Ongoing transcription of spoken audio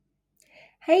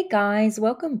Hey guys,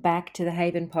 welcome back to the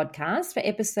Haven podcast for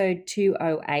episode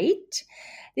 208.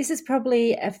 This is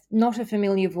probably not a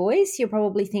familiar voice. You're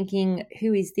probably thinking,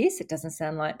 who is this? It doesn't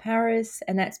sound like Paris.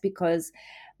 And that's because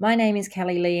my name is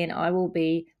Callie Lee and I will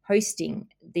be hosting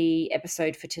the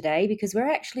episode for today because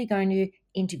we're actually going to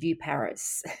interview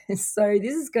Paris. So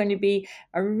this is going to be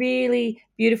a really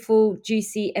beautiful,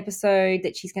 juicy episode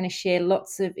that she's going to share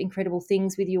lots of incredible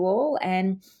things with you all.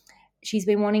 And she's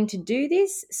been wanting to do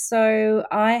this. So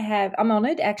I'm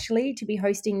honored actually to be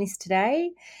hosting this today.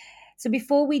 So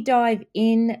before we dive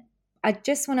in, I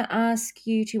just want to ask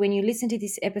you to, when you listen to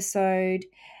this episode,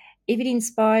 if it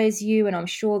inspires you, and I'm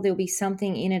sure there'll be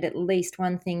something in it, at least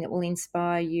one thing that will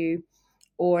inspire you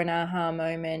or an aha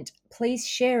moment, please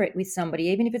share it with somebody,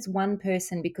 even if it's one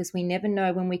person, because we never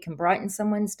know when we can brighten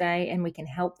someone's day and we can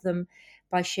help them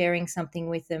by sharing something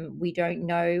with them. We don't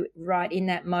know right in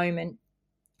that moment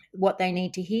what they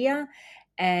need to hear.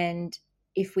 And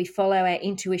if we follow our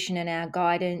intuition and our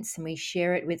guidance and we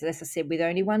share it with, as I said, with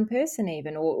only one person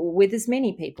even, or with as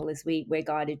many people as we're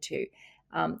guided to,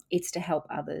 it's to help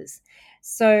others.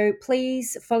 So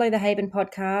please follow the Haven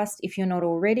podcast if you're not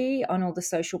already on all the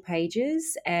social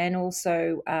pages, and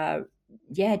also,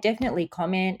 definitely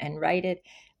comment and rate it.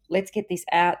 Let's get this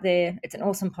out there. It's an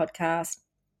awesome podcast.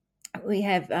 We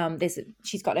have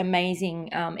she's got amazing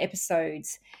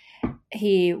episodes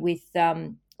here with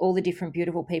all the different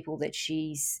beautiful people that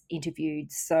she's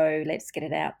interviewed. So let's get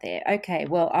it out there. Okay,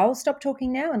 well, I'll stop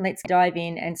talking now and let's dive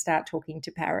in and start talking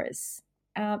to Paris.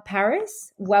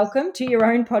 Paris, welcome to your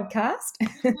own podcast.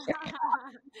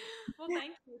 Well,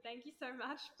 thank you. Thank you so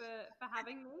much for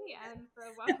having me and for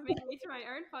welcoming me to my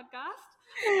own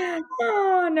podcast.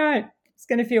 Oh, no. It's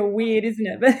going to feel weird, isn't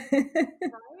it? Right?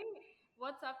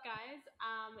 What's up, guys?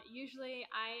 Usually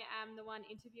I am the one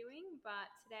interviewing, but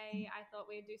today I thought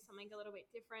we'd do something a little bit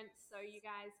different so you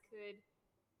guys could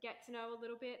get to know a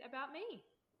little bit about me.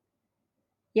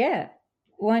 Yeah,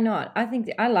 why not?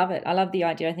 I love it. I love the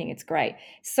idea. I think it's great.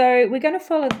 So we're going to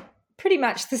follow pretty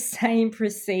much the same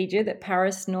procedure that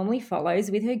Paris normally follows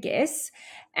with her guests.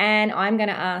 And I'm going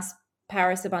to ask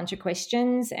Paris a bunch of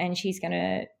questions and she's going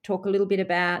to talk a little bit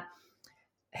about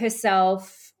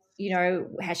herself,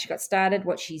 how she got started,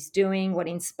 what she's doing, what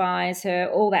inspires her,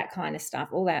 all that kind of stuff,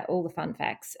 all the fun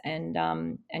facts and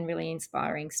really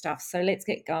inspiring stuff. So let's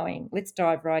get going. Let's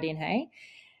dive right in, hey?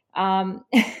 Um,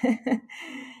 Yeah.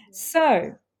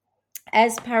 so,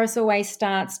 as Paris always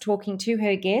starts talking to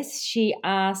her guests, she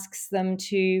asks them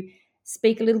to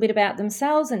speak a little bit about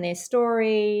themselves and their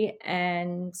story.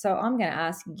 And so I'm going to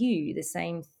ask you the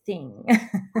same thing.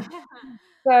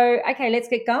 So, okay, let's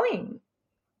get going.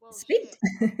 Well, Speak.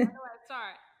 shit. Where do I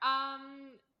start?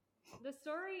 The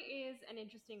story is an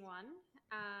interesting one.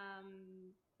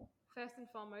 First and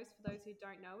foremost, for those who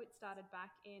don't know, it started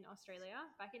back in Australia,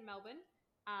 back in Melbourne,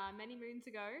 many moons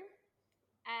ago.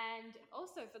 And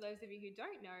also, for those of you who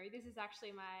don't know, this is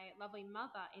actually my lovely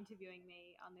mother interviewing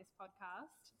me on this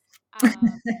podcast.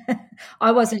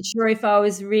 I wasn't sure if I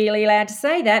was really allowed to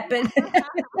say that, but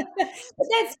but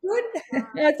that's good.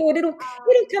 I thought it'll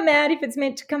come out if it's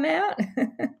meant to come out.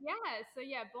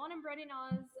 Born and bred in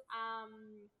Oz.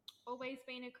 Always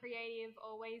been a creative,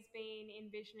 always been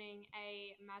envisioning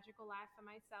a magical life for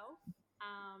myself.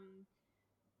 Um,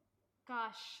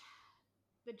 gosh,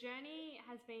 the journey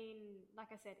has been, like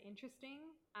I said,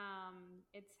 interesting.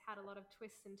 It's had a lot of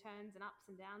twists and turns and ups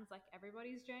and downs, like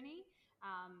everybody's journey.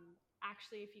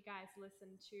 Actually, if you guys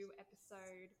listen to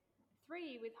episode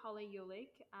 3 with Holly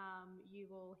Ulick, you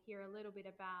will hear a little bit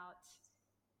about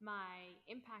my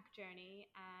impact journey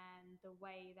and the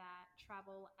way that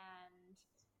travel and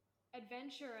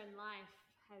adventure and life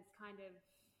has kind of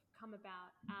come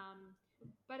about.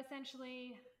 But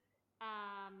essentially,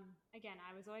 again,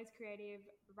 I was always creative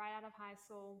right out of high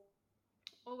school,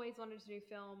 always wanted to do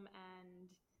film and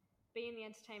be in the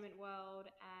entertainment world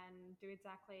and do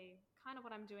exactly kind of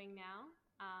what I'm doing now,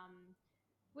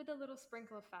 with a little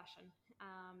sprinkle of fashion.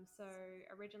 So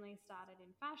originally started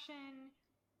in fashion,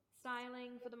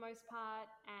 styling for the most part,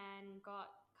 and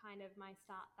got kind of my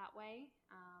start that way.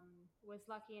 Was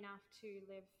lucky enough to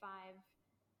live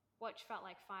what felt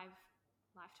like 5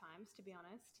 lifetimes, to be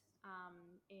honest,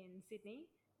 in Sydney,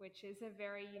 which is a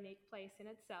very unique place in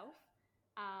itself.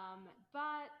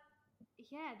 But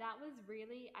yeah, that was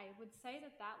really, I would say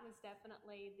that that was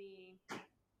definitely I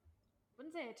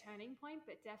wouldn't say a turning point,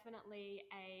 but definitely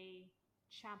a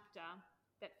chapter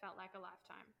that felt like a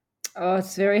lifetime. Oh,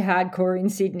 it's very hardcore in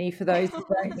Sydney for those who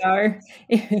don't know.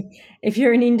 If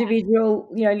you're an Yeah, individual,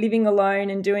 living alone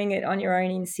and doing it on your own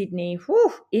in Sydney,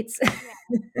 whew, it's yeah,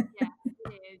 yeah,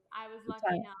 it is. I was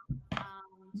lucky enough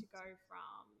to go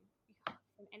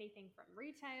from anything from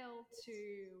retail to,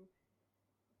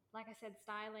 like I said,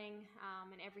 styling,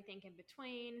 and everything in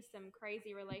between, some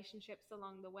crazy relationships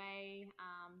along the way,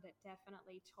 that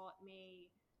definitely taught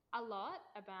me a lot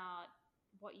about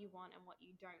what you want and what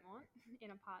you don't want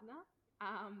in a partner.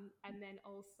 And then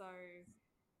also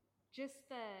just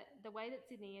the way that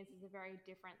Sydney is a very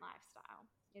different lifestyle.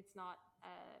 It's not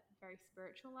a very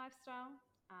spiritual lifestyle.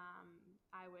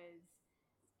 I was,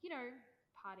 you know,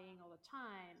 partying all the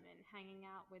time and hanging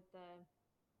out with the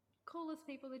coolest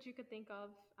people that you could think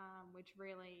of, which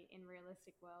really, in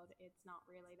realistic world, it's not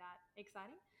really that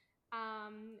exciting.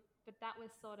 But that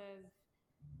was sort of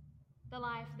the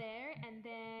life there, and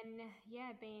then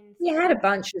yeah, being You sort of had a in.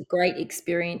 bunch of great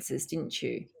experiences, didn't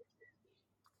you,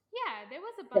 Yeah, there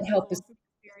was a that bunch of helped us awesome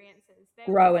experiences.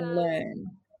 There grow was and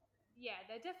learn? yeah,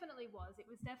 there definitely was. It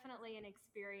was definitely an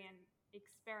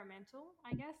experimental,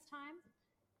 I guess, time.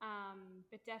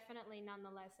 But definitely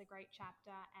nonetheless a great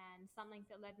chapter and something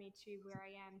that led me to where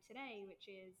I am today, which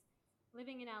is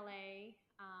living in LA,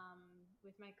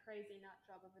 with my crazy nut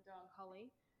job of a dog,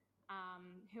 Holly,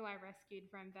 who I rescued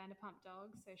from Vanderpump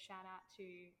Dogs. So shout out to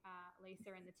Lisa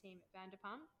and the team at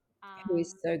Vanderpump. Who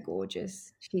is Um, so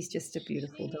gorgeous. She's just a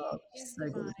beautiful she dog. is She's so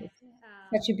gorgeous. divine.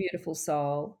 Such a beautiful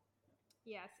soul.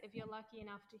 Yes, if you're lucky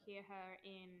enough to hear her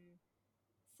in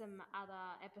some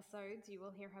other episodes, you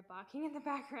will hear her barking in the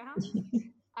background.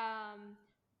 Um,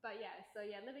 but yeah, so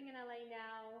yeah, living in LA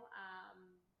now.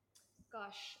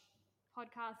 Gosh,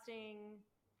 podcasting,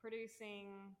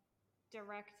 producing,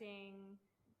 directing,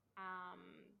 um,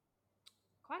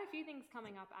 quite a few things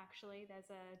coming up actually. There's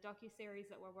a docu-series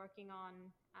that we're working on,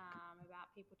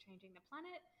 about people changing the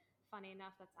planet. Funny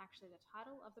enough, that's actually the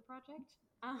title of the project.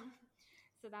 Um,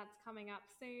 so that's coming up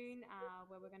soon,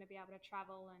 where we're going to be able to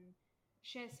travel and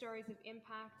share stories of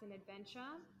impact and adventure.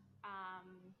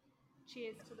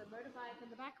 Cheers to the motorbike in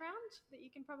the background that you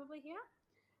can probably hear.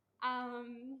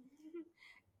 Um,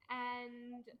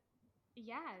 and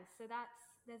yeah, so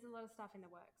there's a lot of stuff in the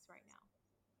works right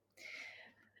now.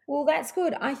 Well, that's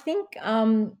good. I think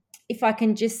if I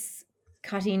can just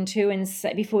cut into and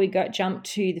say before we go jump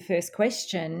to the first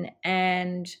question,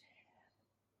 and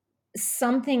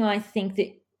something I think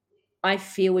that I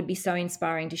feel would be so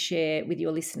inspiring to share with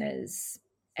your listeners,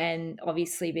 and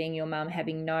obviously being your mum,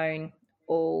 having known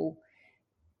all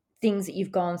things that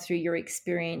you've gone through, your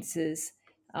experiences,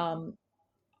 um,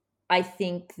 I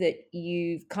think that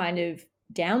you've kind of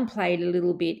downplayed a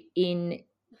little bit in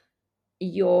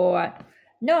your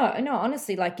no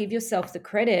honestly, like, give yourself the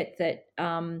credit that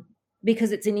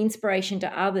because it's an inspiration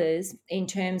to others in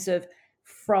terms of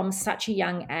from such a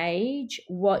young age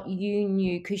what you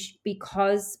knew,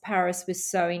 because Paris was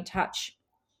so in touch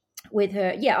with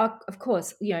her, yeah, of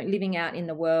course, living out in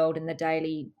the world and the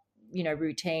daily,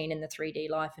 routine and the 3D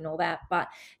life and all that, but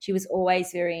she was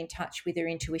always very in touch with her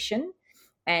intuition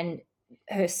and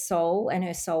her soul and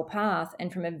her soul path.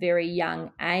 And from a very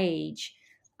young age,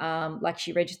 like,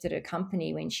 she registered her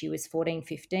company when she was 14,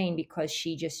 15, because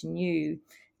she just knew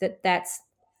that that's,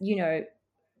 you know,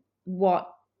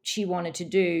 what she wanted to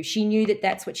do. She knew that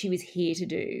that's what she was here to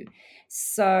do.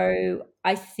 So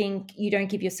I think you don't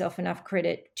give yourself enough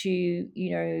credit to,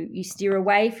 you steer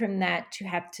away from that to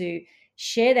have to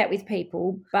share that with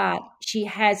people. But she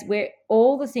has, where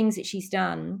all the things that she's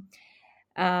done,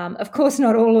 of course,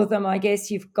 not all of them. I guess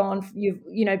you've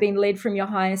been led from your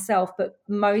higher self, but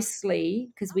mostly,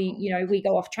 because we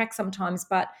go off track sometimes,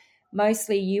 but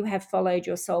mostly you have followed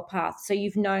your soul path. So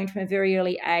you've known from a very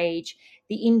early age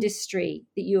the industry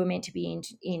that you were meant to be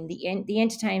in the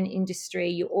entertainment industry.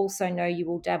 You also know you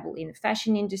will dabble in the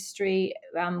fashion industry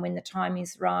when the time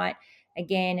is right,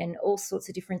 again, and all sorts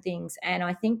of different things. And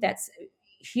I think that's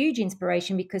huge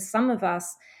inspiration, because some of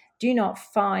us do not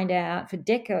find out for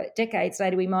decades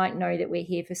later. We might know that we're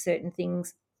here for certain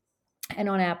things and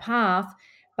on our path,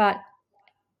 but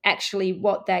actually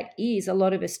what that is, a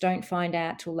lot of us don't find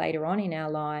out till later on in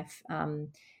our life,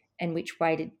 and which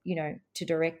way to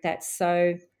direct that.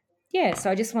 So yeah,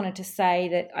 so I just wanted to say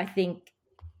that I think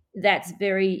that's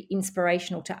very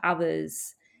inspirational to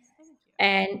others. Thank you.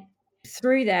 And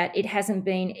through that, it hasn't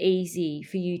been easy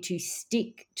for you to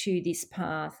stick to this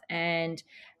path. And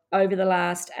over the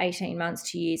last 18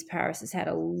 months, 2 years, Paris has had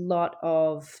a lot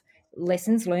of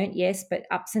lessons learnt, yes, but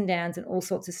ups and downs and all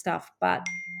sorts of stuff. But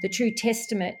the true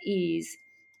testament is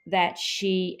that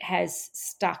she has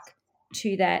stuck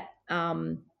to that,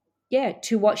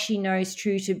 to what she knows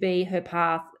true to be her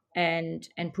path, and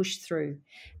pushed through.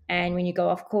 And when you go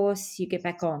off course, you get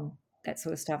back on, that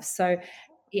sort of stuff. So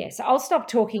yeah, so I'll stop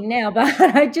talking now, but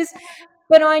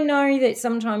but I know that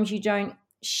sometimes you don't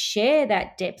share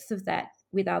that depth of that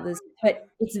with others. but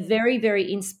it's It is. very,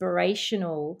 very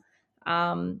inspirational.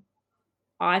 Um,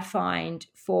 I find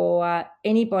for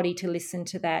anybody to listen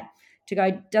to that, to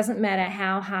go, doesn't matter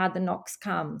how hard the knocks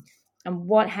come and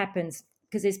what happens,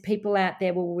 because there's people out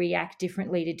there will react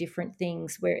differently to different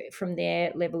things where from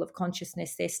their level of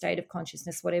consciousness, their state of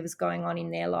consciousness, whatever's going on in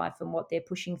their life and what they're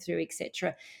pushing through,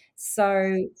 etc.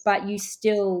 So, but you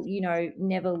still,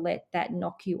 never let that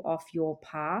knock you off your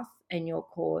path and your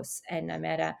course. And no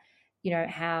matter,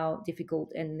 how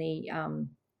difficult and the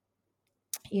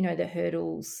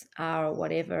hurdles are or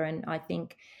whatever. And I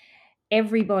think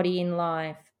everybody in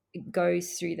life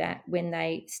goes through that when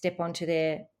they step onto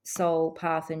their soul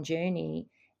path and journey.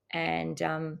 And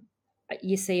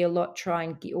you see a lot try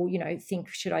and or think,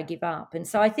 should I give up? And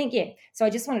so I think, yeah, so I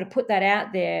just wanted to put that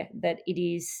out there, that it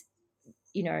is,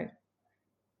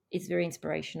 it's very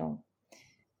inspirational.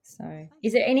 So Thank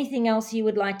is there you. anything else you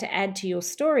would like to add to your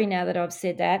story now that I've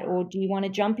said that, or do you want to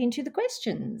jump into the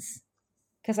questions?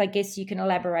 Because I guess you can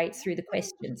elaborate Let's through the get into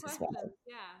the questions as well. questions.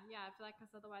 Yeah, yeah. I feel like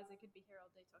because otherwise I could be here all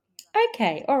day talking about it.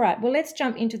 Okay, all right. Well, let's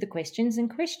jump into the questions.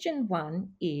 And question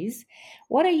one is,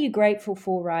 what are you grateful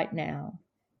for right now?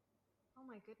 Oh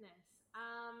my goodness.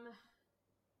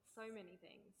 So many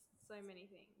things. So many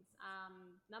things.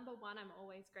 Number one, I'm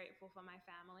always grateful for my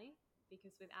family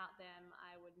because without them,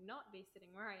 I would not be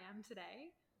sitting where I am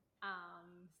today.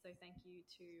 So thank you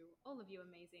to all of you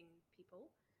amazing people.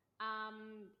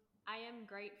 Um, I am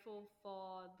grateful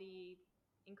for the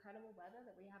incredible weather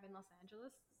that we have in Los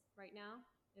Angeles right now.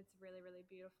 It's really, really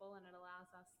beautiful and it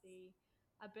allows us the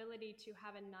ability to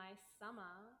have a nice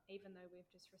summer, even though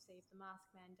we've just received the mask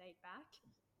mandate back.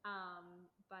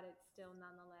 But it's still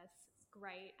nonetheless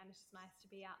great and it's just nice to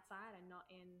be outside and not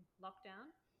in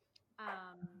lockdown.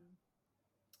 Um,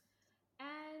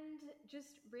 and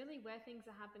just really where things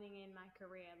are happening in my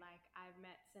career. Like I've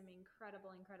met some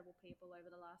incredible, incredible people over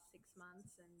the last 6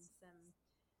 months and some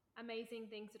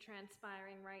amazing things are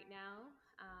transpiring right now.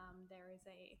 There is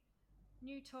a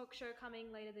new talk show coming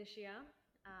later this year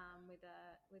with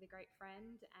a great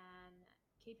friend, and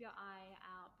keep your eye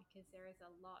out because there is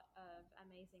a lot of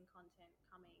amazing content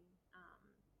coming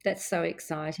That's so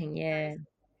exciting. very Yeah. soon.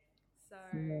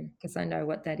 So Because I know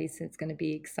what that is. It's going to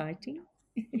be exciting.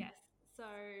 yes, yes. So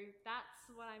that's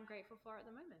what I'm grateful for at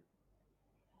the moment.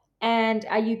 And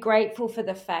are you grateful for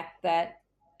the fact that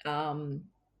um,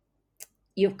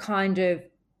 you've kind of,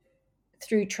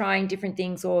 through trying different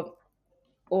things or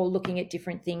looking at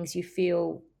different things, you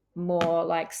feel more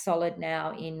like solid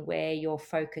now in where your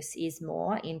focus is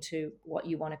more into what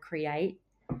you want to create,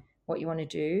 what you want to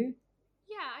do?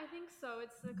 Yeah, I think so.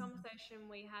 It's the conversation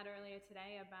we had earlier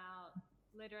today about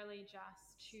literally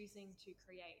just choosing to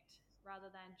create rather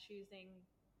than choosing,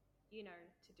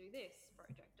 to do this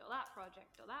project or that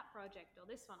project or that project or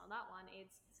this one or that one.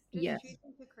 It's just Yeah.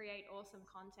 choosing to create awesome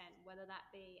content, whether that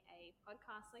be a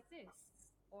podcast like this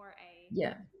or a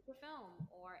Yeah. feature film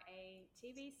or a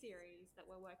TV series that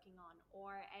we're working on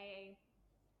or a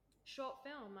short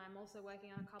film. I'm also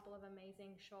working on a couple of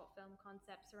amazing short film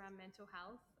concepts around mental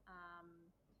health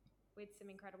with some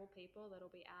incredible people that'll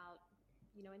be out,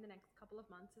 in the next couple of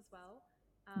months as well.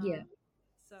 Yeah.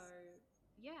 So,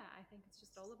 yeah, I think it's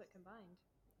just all of it combined.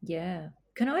 Yeah.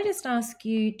 Can I just ask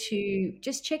you to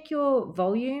just check your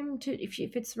volume to if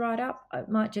it's right up? It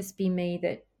might just be me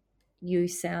that you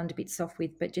sound a bit soft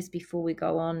with, but just before we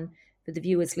go on for the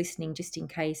viewers listening, just in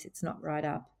case it's not right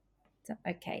up. So,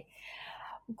 okay.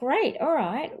 Great. All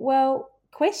right. Well,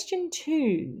 question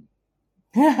two.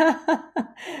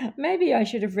 Maybe I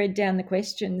should have read down the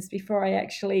questions before I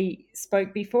actually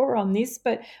spoke before on this,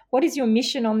 but what is your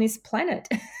mission on this planet?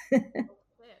 Oh,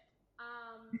 shit.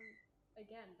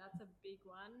 Again, that's a big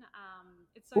one.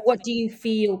 It's so What funny. do you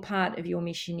feel part of your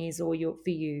mission is, or your for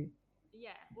you?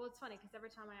 Yeah, well, it's funny because every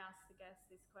time I ask the guests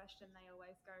this question, they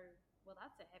always go, "Well,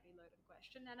 that's a heavy loaded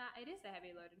question," and it is a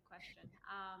heavy loaded question.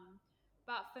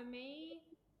 But for me,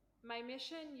 my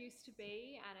mission used to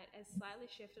be, and it has slightly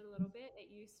shifted a little bit. It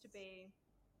used to be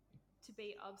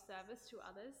of service to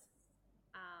others,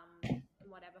 in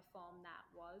whatever form that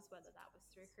was, whether that was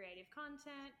through creative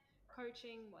content,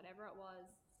 coaching, whatever it was.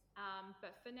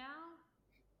 But for now,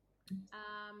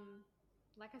 um,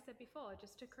 like I said before,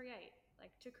 just to create,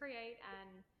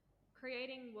 and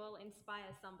creating will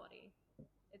inspire somebody.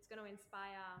 It's going to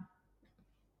inspire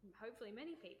hopefully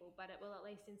many people, but it will at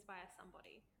least inspire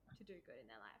somebody to do good in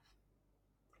their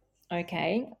life.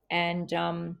 Okay. And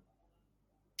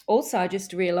also, I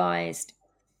just realised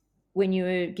when you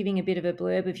were giving a bit of a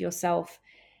blurb of yourself,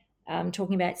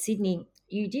 talking about Sydney,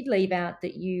 you did leave out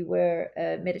that you were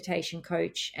a meditation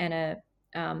coach and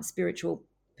a spiritual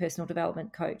personal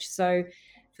development coach. So,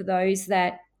 for those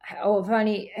that or have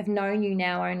only have known you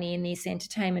now only in this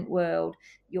entertainment world,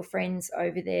 your friends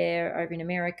over there, over in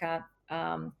America,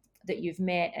 that you've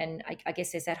met, and I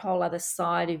guess there's that whole other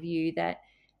side of you that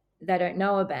they don't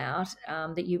know about,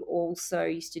 that you also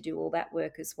used to do all that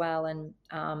work as well, and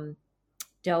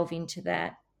delve into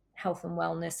that health and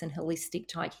wellness and holistic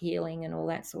type healing and all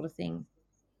that sort of thing.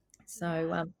 Yeah,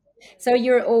 So, so absolutely.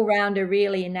 you're an all rounder,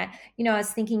 really. In that, I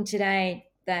was thinking today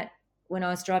that when I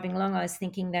was driving along, I was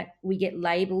thinking that we get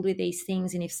labelled with these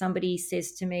things, and if somebody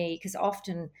says to me, because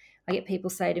often I get people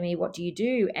say to me, "What do you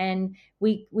do?" and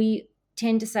we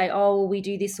tend to say, "Oh, we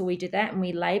do this or we do that," and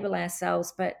we label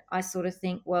ourselves. But I sort of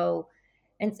think, well,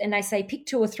 and they say pick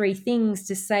two or three things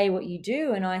to say what you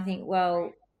do, and I think,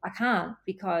 well, I can't,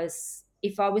 because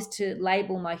if I was to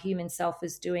label my human self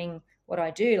as doing what I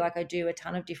do. Like I do a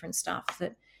ton of different stuff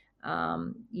that,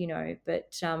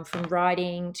 but from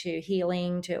writing to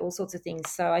healing to all sorts of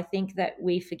things. So I think that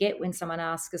we forget when someone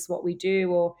asks us what we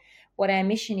do or what our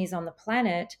mission is on the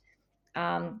planet.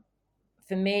 Um,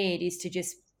 for me, it is to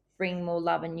just bring more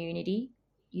love and unity,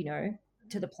 to Mhm.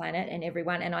 the planet and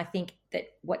everyone. And I think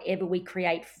that whatever we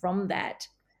create from that,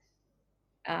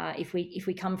 if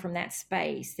we come from that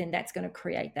space, then that's going to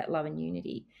create that love and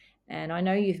unity. And I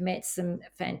know you've met some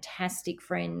fantastic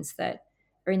friends that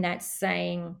are in that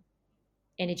same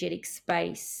energetic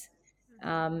space,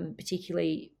 Mhm.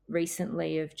 particularly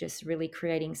recently, of just really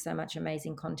creating so much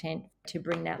amazing content to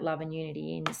bring that love and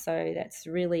unity in. So that's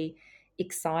really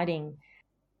exciting.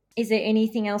 Is there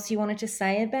anything else you wanted to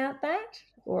say about that,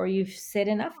 or you've said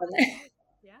No, enough on I'm that? good.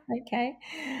 Yeah. Okay.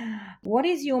 What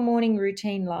is your morning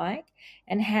routine like,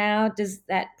 and how does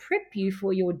that prep you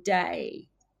for your day?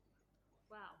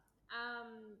 Wow.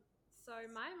 So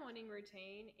my morning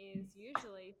routine is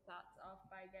usually starts off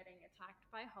by getting attacked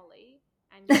by Holly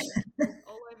and getting kisses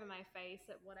all over my face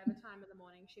at whatever time of the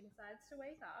morning she decides to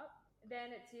wake up.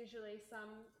 Then it's usually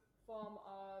some form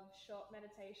of short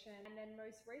meditation. And then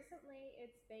most recently,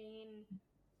 it's been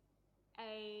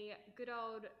a good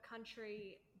old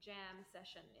country jam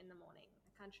session in the morning,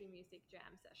 a country music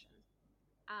jam session.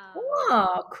 Um,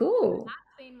 Oh, so cool.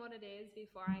 that's been what it is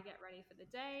before I get ready for the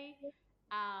day.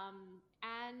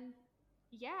 And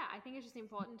yeah, I think it's just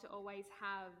important to always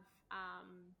have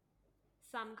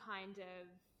some kind of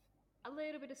a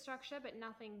little bit of structure, but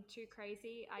nothing too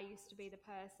crazy. I used to be the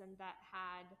person that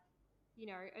had,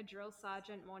 a drill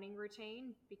sergeant morning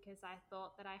routine because I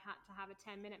thought that I had to have a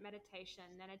 10-minute meditation,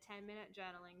 then a 10-minute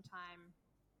journaling time,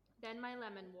 then my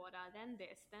lemon water, then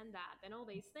this, then that, then all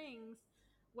these things.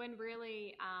 When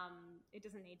really, it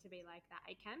doesn't need to be like that.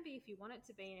 It can be if you want it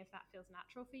to be and if that feels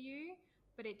natural for you,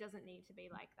 but it doesn't need to be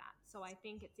like that. So I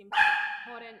think it's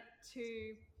important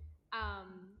to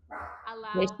um, There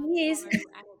allow she is. for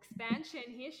an expansion.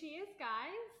 Here she is,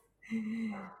 guys.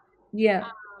 Yeah,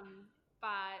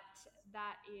 But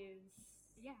that is,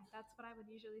 yeah, that's what I would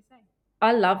usually say.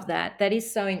 I love that. That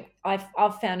is so.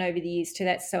 I've found over the years too,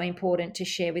 that's so important to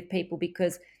share with people,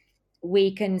 because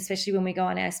we can, especially when we go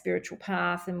on our spiritual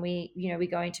path and we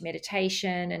go into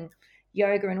meditation and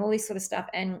yoga and all this sort of stuff,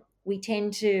 and we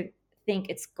tend to think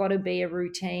it's got to be a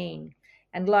routine.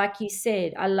 And like you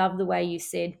said, I love the way you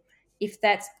said, if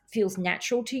that feels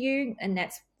natural to you and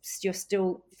that's you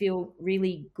still feel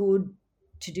really good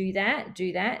to do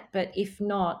that. But if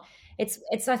not,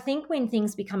 it's I think when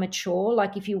things become a chore,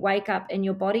 like if you wake up and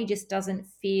your body just doesn't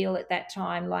feel at that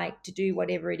time like to do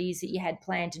whatever it is that you had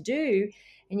planned to do,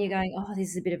 and you're Yeah. going, oh, this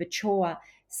is a bit of a chore.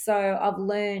 So I've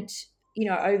learnt,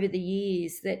 over the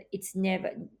years, that it's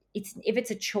if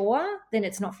it's a chore, then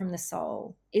it's not from the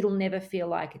soul. It'll never feel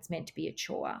like it's meant to be a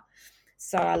chore.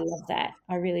 So I love that.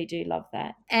 I really do love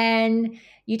that. And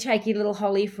you take your little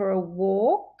Holly for a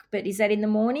walk, but is that in the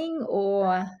morning or?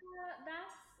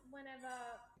 That's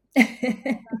whenever,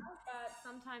 Yeah. but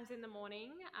sometimes in the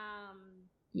morning.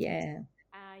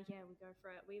 Yeah, we go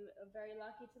for it. We are very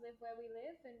lucky to live where we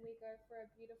live, and we go for a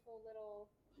beautiful little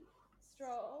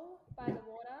stroll by the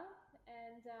water.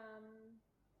 And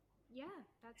yeah,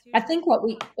 that's I usually think what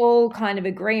we all kind of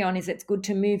agree on is it's good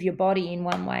to move your body in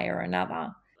one way or another,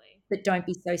 lovely. but don't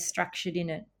be so structured in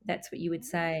it. That's what you would Mhm.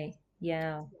 say.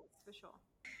 Yeah. Yes, for sure.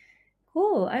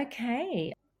 Cool.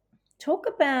 Okay. Talk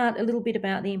about a little bit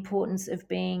about the importance of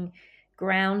being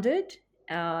grounded,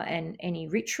 and any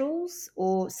rituals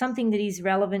or something that is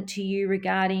relevant to you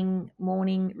regarding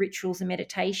morning rituals and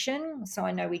meditation. So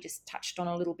I know we just touched on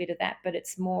a little bit of that, but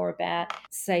it's more about,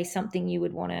 say, something you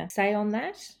would want to say on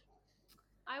that.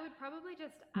 I would probably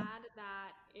just add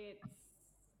that it's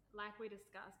like we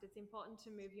discussed, it's important to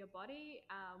move your body,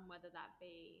 whether that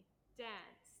be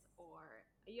dance or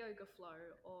a yoga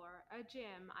flow or a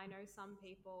gym. I know some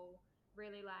people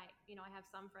really like, I have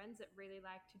some friends that really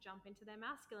like to jump into their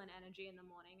masculine energy in the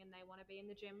morning and they want to be in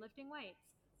the gym lifting weights.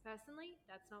 Personally,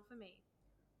 that's not for me.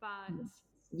 But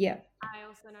Yeah. I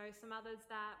also know some others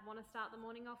that want to start the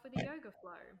morning off with a yoga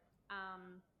flow.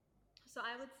 Um, so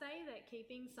I would say that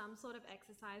keeping some sort of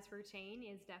exercise routine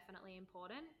is definitely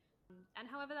important. And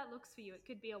however that looks for you, it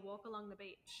could be a walk along the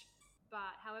beach.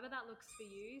 But however that looks for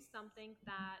you, something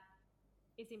that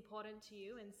is important to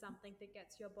you and something that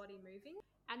gets your body moving.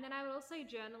 And then I would also say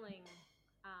journaling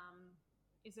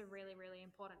is a really, really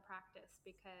important practice,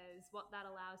 because what that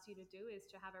allows you to do is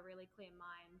to have a really clear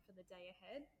mind for the day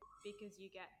ahead, because you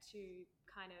get to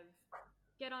kind of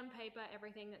get on paper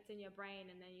everything that's in your brain,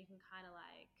 and then you can kind of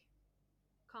like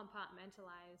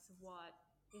compartmentalize what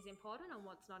is important and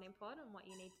what's not important, what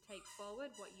you need to take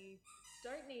forward, what you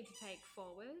don't need to take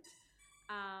forward.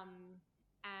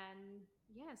 And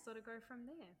yeah, sort of go from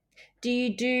there. Do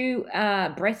you do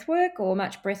breath work or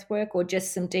much breath work or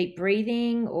just some deep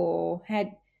breathing or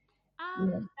had?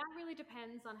 Yeah. That really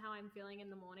depends on how I'm feeling in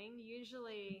the morning.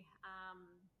 Usually,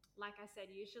 like I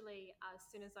said, usually as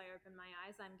soon as I open my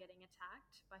eyes, I'm getting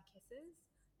attacked by kisses.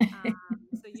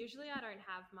 So usually I don't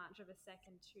have much of a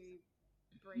second to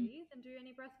breathe and do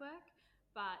any breath work.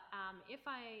 But if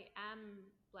I am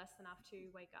blessed enough to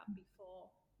wake up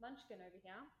before Munchkin over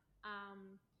here,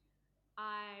 um,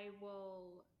 I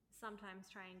will sometimes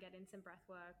try and get in some breath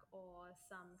work or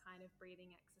some kind of breathing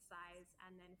exercise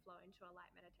and then flow into a light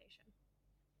meditation.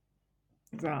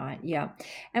 Right, yeah.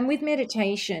 And with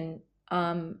meditation,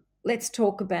 let's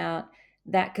talk about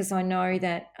that because I know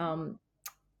that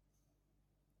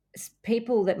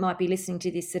people that might be listening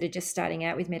to this that are just starting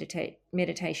out with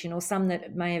meditation, or some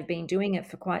that may have been doing it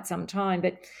for quite some time,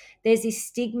 but there's this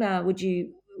stigma. Would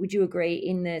you agree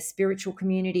in the spiritual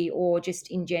community or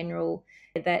just in general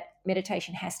that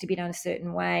meditation has to be done a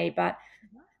certain way? But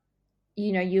Mhm.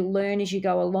 you learn as you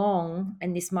go along,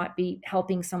 and this might be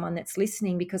helping someone that's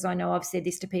listening, because I know I've said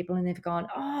this to people and they've gone,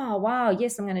 oh wow,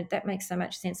 yes, that makes so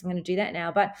much sense, I'm going to do that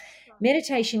now. But Sure.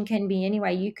 meditation can be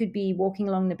anyway. You could be walking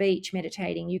along the beach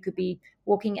meditating, you could be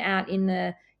walking out in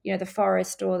the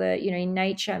forest, or in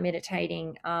nature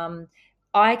meditating.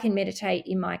 I can meditate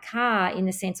in my car, in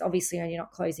the sense, obviously you're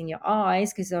not closing your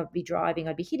eyes because I'd be driving,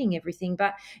 I'd be hitting everything,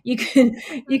 but you can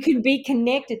you can be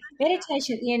connected.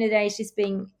 Meditation at the end of the day is just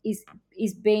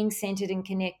being centered and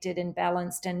connected and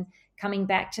balanced and coming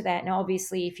back to that. Now,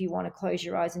 obviously, if you want to close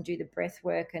your eyes and do the breath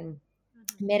work and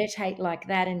Mm-hmm. meditate like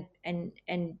that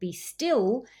and be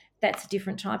still, that's a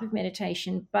different type of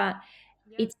meditation. But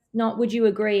Yep. it's not. Would you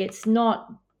agree? It's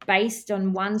not based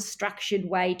on one structured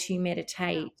way to No,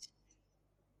 meditate.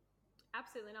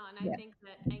 absolutely not. And I Yeah. think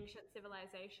that ancient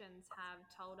civilizations have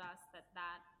told us that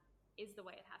that is the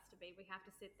way it has to be. We have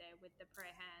to sit there with the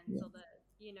prayer hands Yeah. or the,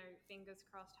 fingers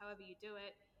crossed, however you do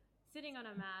it, sitting on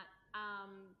a mat.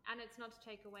 And it's not to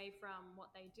take away from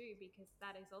what they do, because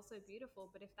that is also beautiful.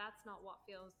 But if that's not what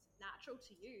feels natural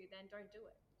to you, then don't do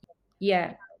it.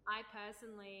 Yeah. I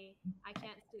personally, I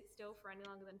can't sit still for any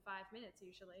longer than 5 minutes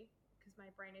usually, because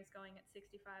my brain is going at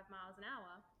 65 miles an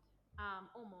hour,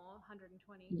 or more, 120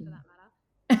 for that matter.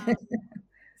 Um,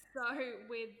 so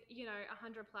with,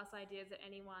 100 plus ideas at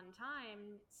any one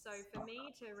time. So for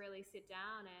me to really sit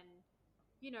down and,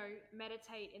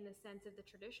 meditate in the sense of the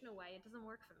traditional way, it doesn't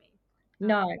work for me.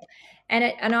 No,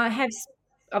 and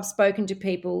I've spoken to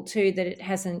people too that it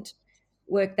hasn't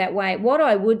worked that way. What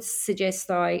I would suggest,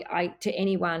 though, I to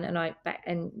anyone, and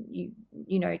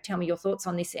tell me your thoughts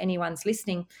on this. Anyone's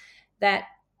listening, that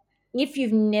if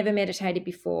you've never meditated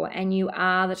before and you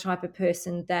are the type of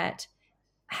person that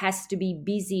has to be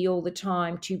busy all the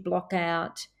time to block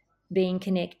out being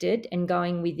connected and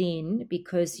going within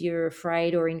because you're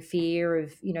afraid or in fear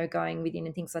of going within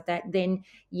and things like that, then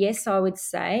yes, I would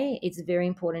say it's very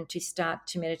important to start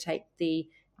to meditate the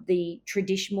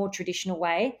more traditional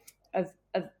way of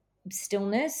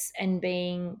stillness and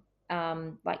being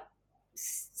like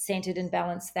centered and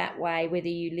balanced that way. Whether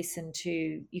you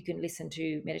can listen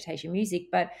to meditation music,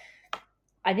 but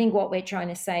I think what we're trying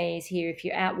to say is here, if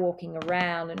you're out walking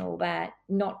around and all that,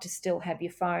 not to still have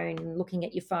your phone and looking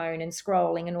at your phone and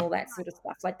scrolling and all that sort of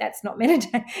stuff. Like that's not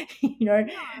meditation, No,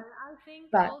 I think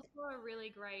But also a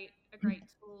great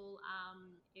tool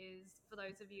is for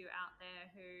those of you out there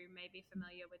who may be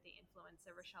familiar with the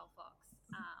influencer Rochelle Fox.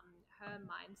 Her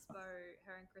Mindspo,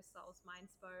 her and Chris Soul's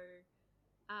Mindspo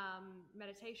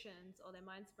meditations, or their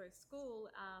Mindspo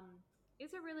school,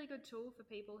 is a really good tool for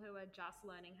people who are just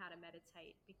learning how to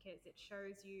meditate, because it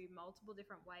shows you multiple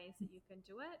different ways that you can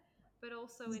do it, but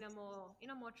also in a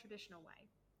more traditional way.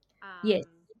 yes,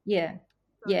 Um, yeah,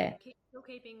 so yeah, still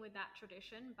keeping with that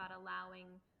tradition, but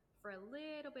allowing for a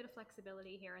little bit of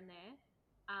flexibility here and there.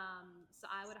 So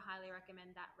I would highly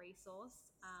recommend that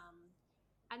resource.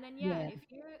 And then, yeah, Yeah.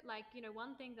 if you're like,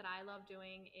 one thing that I love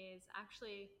doing is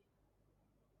actually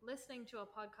listening to a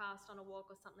podcast on a walk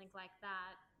or something like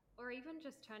that, or even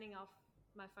just turning off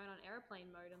my phone on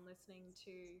airplane mode and listening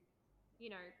to, you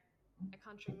know, a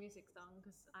country music song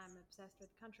because I'm obsessed with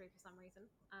country for some reason.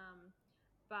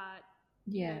 But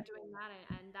Yeah. doing that,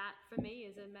 and that for me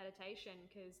is a meditation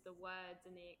because the words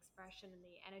and the expression and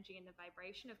the energy and the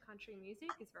vibration of country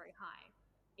music is very high,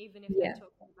 even if they're Yeah.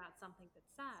 talking about something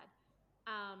that's sad.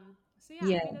 So yeah, I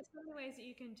Yeah. mean, there's so many ways that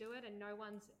you can do it, and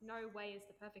no way is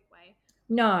the perfect way.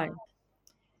 No.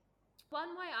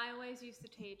 One way I always used to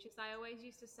teach is I always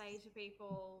used to say to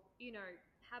people,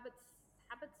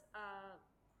 habits are,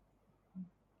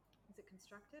 is it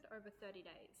constructed over 30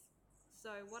 days.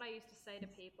 So what I used to say to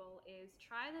people is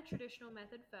try the traditional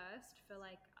method first for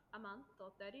like a month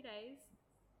or 30 days,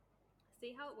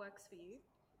 see how it works for you.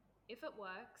 If it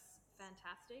works,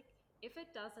 fantastic. If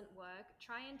it doesn't work,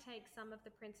 try and take some of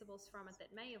the principles from it that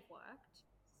may have worked.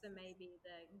 So maybe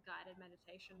the guided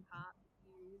meditation part that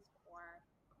you used, or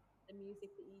the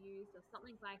music that you used, or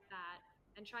something like that,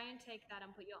 and try and take that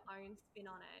and put your own spin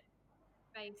on it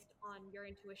based on your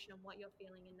intuition and what you're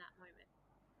feeling in that moment.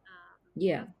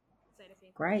 Yeah. That's what I would say to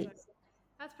people. So Great.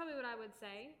 that's probably what I would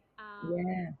say.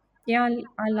 Yeah. I Yeah. mean,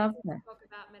 I, yeah, I I love could that. talk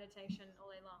about meditation all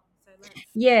day long. So let's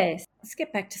Yes. Let's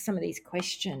get back to some of these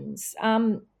questions.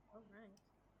 all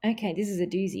right. Okay, this is a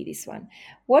doozy, this one.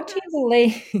 What do you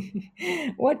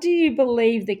believe what do you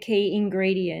believe the key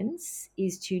ingredients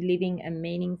is to living a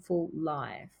meaningful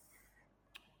life?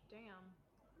 Damn.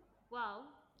 Well,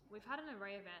 we've had an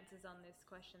array of answers on this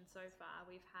question so far.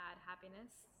 We've had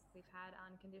happiness, we've had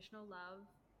unconditional love,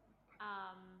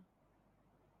 um,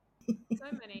 so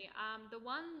many. The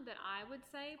one that I would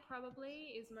say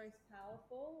probably is most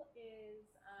powerful is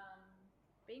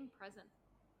being present.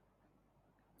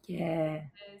 Yeah.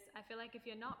 Because I feel like if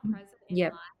you're not present in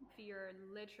Yep. life, you're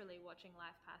literally watching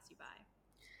life pass you by.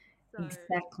 So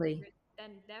Exactly.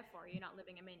 then, therefore, you're not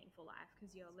living a meaningful life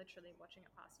because you're literally watching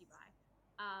it pass you by.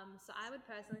 So I would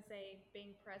personally say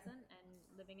being present and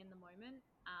living in the moment,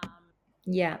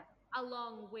 Yeah.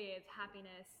 along with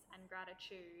happiness and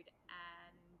gratitude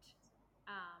and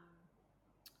um,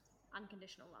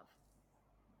 unconditional love.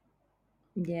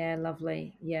 Yeah,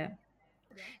 lovely. Yeah.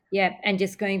 Yeah. Yeah, and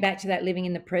just going back to that living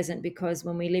in the present, because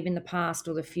when we live in the past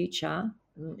or the future,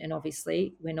 and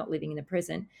obviously we're not living in the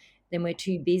present, then we're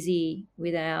too busy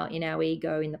with our in our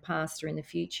ego in the past or in the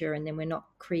future, and then we're not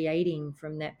creating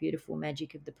from that beautiful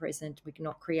magic of the present. We're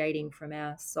not creating from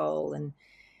our soul, and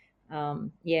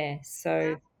yeah.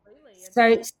 So Absolutely. It's so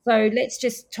all so let's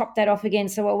just top that off again.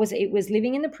 So what was it? It was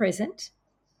living in the present.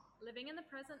 living in the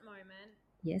present moment,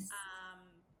 Yes.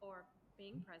 or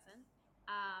being present,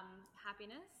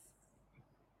 happiness,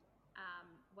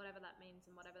 whatever that means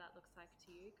and whatever that looks like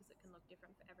to you, because it can look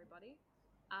different for everybody.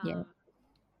 Yeah. Um,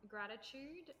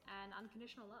 Gratitude and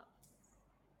unconditional love,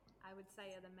 I would say,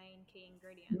 are the main key Mm.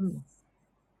 ingredients.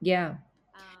 Yeah.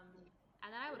 And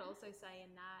then I would also say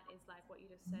in that is like what you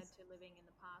just said to living in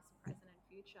the past, present, and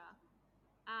future.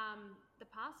 The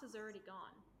past is already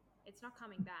gone. It's not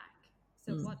coming back.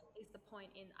 So Mm. what is the point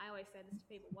in? I always say this to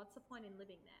people: what's the point in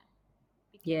living there?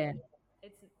 Yeah.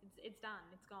 Because it's done.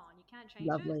 It's gone. You can't change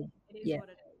it. Lovely. It is Yeah. what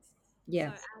it is.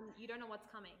 Yeah. So you don't know what's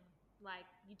coming. Like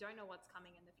you don't know what's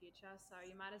coming in the future. So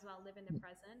you might as well live in the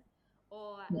present,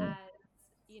 or Yeah. as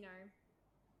you know,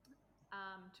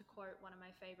 to quote one of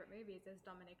my favorite movies, as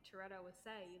Dominic Toretto would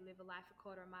say, you live a life a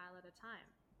quarter mile at a time.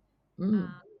 Mm.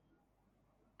 Um,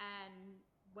 and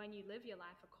when you live your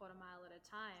life a quarter mile at a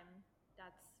time,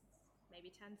 that's maybe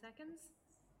 10 seconds.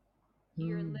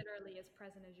 You're Mm. literally as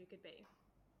present as you could be.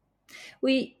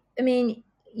 I mean,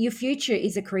 your future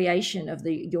is a creation of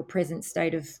your present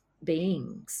state of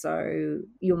being. So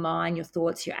your mind, your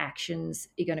thoughts, your actions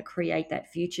are going to create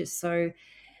that future. So,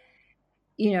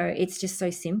 it's just so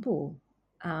simple.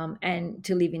 And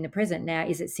to live in the present. Now,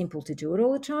 is it simple to do it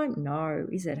all the time? No,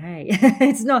 is it? Hey,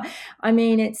 it's not. I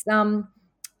mean,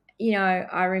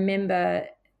 I remember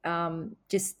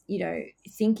just,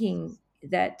 thinking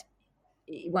that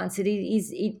once it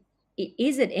is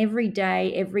an every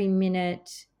day, every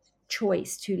minute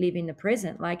choice to live in the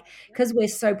present, like, Yeah. because we're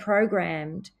so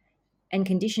programmed and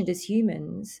conditioned as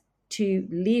humans to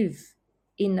live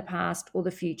in the past or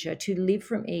the future, to live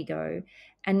from ego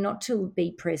and not to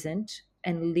be present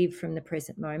and live from the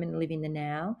present moment and live in the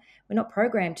now. We're not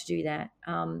programmed to do that.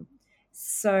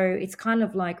 So it's kind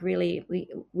of like, really,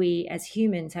 we as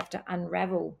humans have to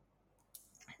unravel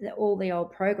all the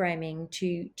old programming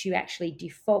to actually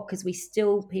default, because we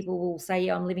still, people will say,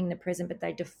 yeah, I'm living the present, but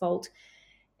they default,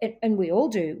 and we all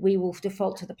do, we will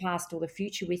default to the past or the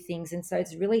future with things. And so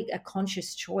it's really a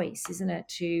conscious choice, isn't it,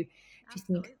 to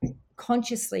think Absolutely.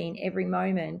 consciously in every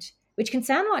moment, which can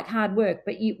sound like hard work,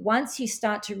 but you, once you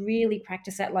start to really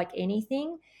practice that, like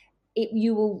anything,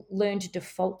 you will learn to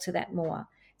default to that more.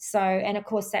 So, and of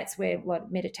course, that's where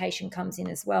what meditation comes in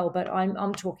as well. But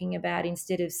I'm talking about,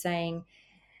 instead of saying,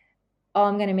 oh,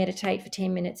 I'm going to meditate for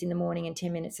 10 minutes in the morning and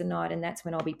 10 minutes at night, and that's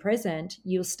when I'll be present,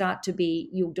 you'll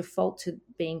default to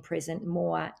being present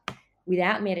more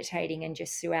without meditating and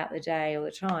just throughout the day all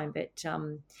the time.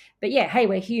 But yeah, hey,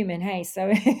 we're human, hey. So,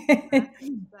 Exactly.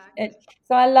 Exactly.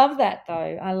 so I love that though.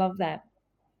 I love that.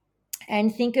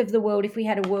 And think of the world, if we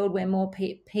had a world where more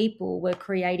people were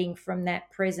creating from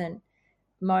that present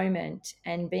moment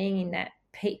and being in that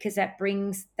peak, because that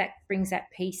brings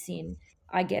that peace in.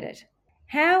 I get it.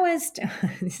 How has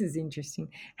this is interesting.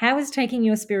 How has taking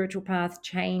your spiritual path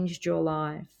changed your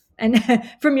life? And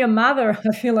from your mother,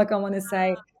 I feel like I want to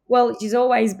say, well, she's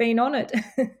always been on it.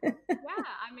 Yeah,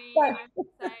 I mean, So,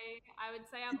 I would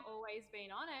say I've always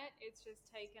been on it. It's just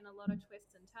taken a lot of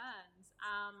twists and turns.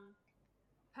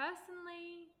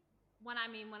 Personally, when I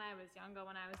was younger,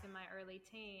 when I was in my early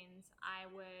teens, I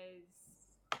was,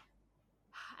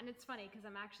 and it's funny because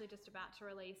I'm actually just about to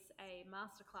release a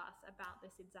masterclass about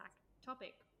this exact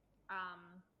topic,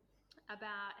 um,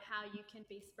 about how you can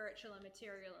be spiritual and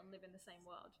material and live in the same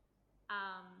world.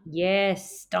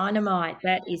 yes, dynamite.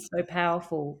 That And is so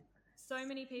powerful. so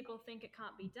many people think it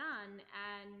can't be done,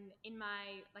 and in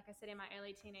my, like I said, in my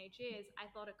early teenage years, I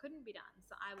thought it couldn't be done,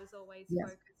 so I was always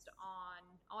Yeah. focused on,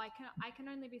 oh, I can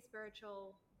only be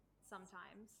spiritual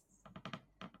sometimes.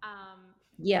 um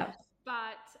Yeah.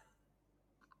 but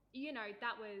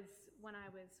that was when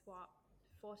I was, what,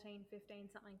 14, 15,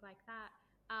 something like that.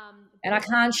 And But I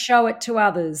for me, can't show it to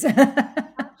others.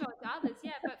 I'm sure to others,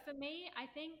 yeah. But for me, I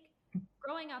think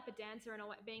growing up a dancer and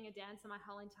being a dancer my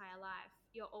whole entire life,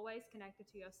 you're always connected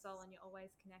to your soul and you're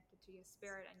always connected to your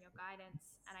spirit and your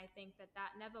guidance. And I think that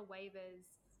that never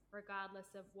wavers,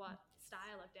 regardless of what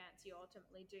style of dance you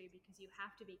ultimately do, because you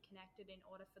have to be connected in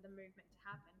order for the movement to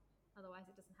happen. Otherwise,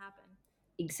 it doesn't happen.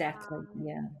 Exactly. Um,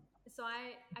 Yeah. so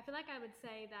I feel like I would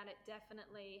say that it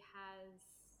definitely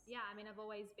has, yeah, I mean, I've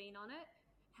always been on it.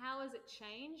 How has it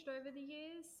changed over the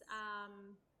years?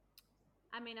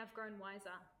 I mean, I've grown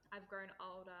wiser, I've grown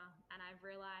older, and I've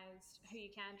realized who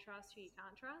you can trust, who you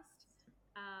can't trust,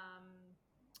 um,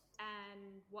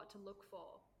 and what to look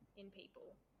for in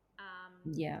people. Um,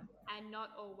 Yeah. and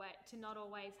not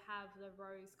always have the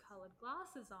rose-colored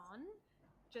glasses on,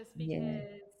 just Yeah.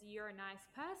 because you're a nice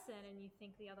person and you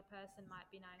think the other person might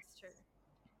be nice too.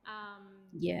 Um,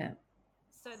 Yeah.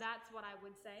 so that's what I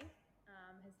would say,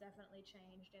 has definitely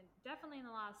changed, and definitely in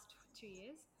the last 2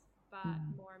 years, but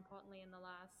Mm. more importantly in the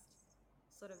last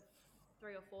sort of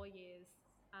 3 or 4 years,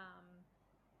 um,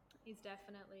 is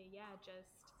definitely, yeah,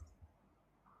 just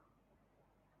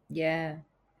Yeah.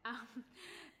 um,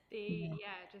 Yeah.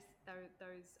 just those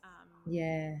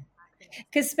Yeah. things.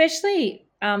 Because especially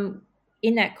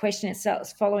in that question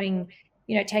itself, following,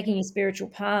 taking a spiritual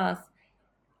path,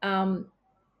 um,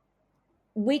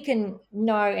 we can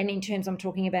know, and in terms I'm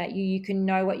talking about you, you can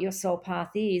know what your soul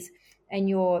path is, and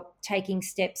you're taking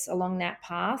steps along that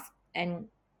path and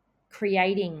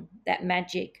creating that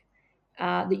magic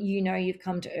that you've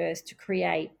come to Earth to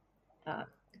create, uh,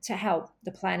 to help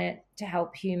the planet, to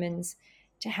help humans,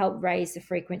 to help raise the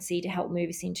frequency, to help move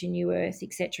us into new Earth,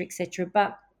 etc., etc.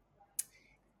 But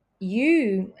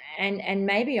you, and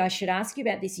maybe I should ask you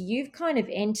about this, you've kind of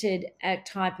entered a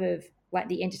type of, like,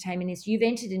 the entertainment is, you've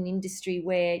entered an industry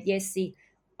where, yes, the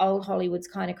old Hollywood's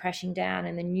kind of crashing down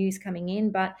and the news coming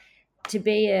in, but to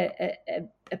be a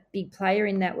big player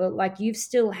in that world, like, you've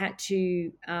still had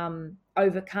to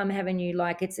overcome, haven't you?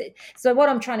 Like, so what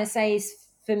I'm trying to say is,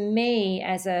 for me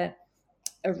as a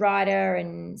writer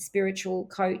and spiritual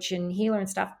coach and healer and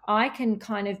stuff, I can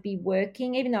kind of be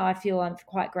working, even though I feel I'm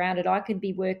quite grounded, I could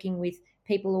be working with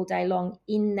people all day long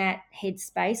in that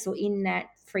headspace or in that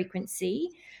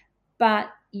frequency. But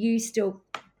you still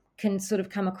can sort of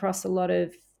come across a lot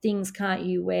of things, can't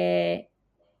you, where,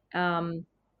 um,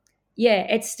 yeah,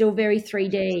 it's still very Especially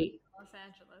 3D. Los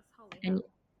Angeles, holy And hell.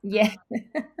 yeah,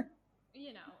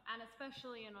 And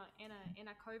especially in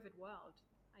a COVID world,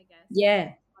 I guess, because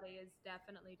yeah, everybody is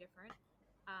definitely different,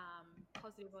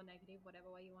 positive or negative,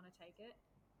 whatever way you want to take it.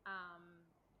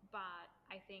 But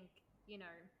I think, you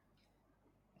know,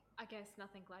 I guess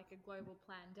nothing like a global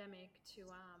pandemic to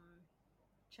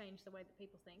change the way that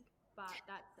people think. But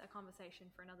that's a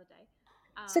conversation for another day.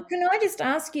 So, Um, can I just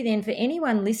ask you then, for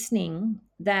anyone listening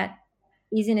that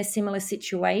is in a similar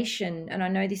situation, and I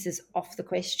know this is off the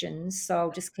questions, so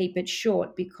I'll just keep it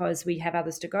short because we have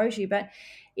others to go to. But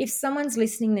if someone's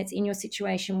listening that's in your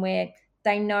situation where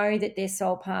they know that their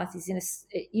soul path is in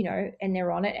and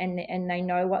they're on it, and they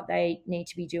know what they need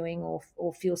to be doing,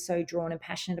 or feel so drawn and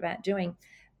passionate about doing,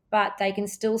 but they can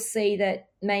still see that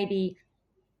maybe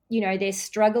they're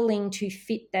struggling to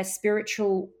fit their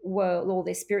spiritual world or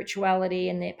their spirituality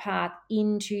and their path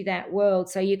into that world.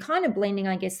 So you're kind of blending,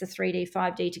 I guess, the 3D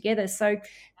 5D together. So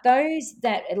those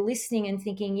that are listening and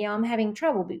thinking, yeah, I'm having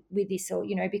trouble with this, or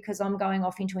because I'm going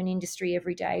off into an industry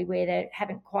every day where they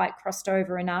haven't quite crossed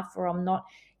over enough, or I'm not,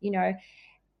 you know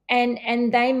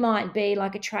and they might be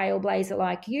like a trailblazer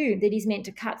like you, that is meant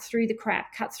to cut through the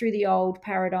crap, cut through the old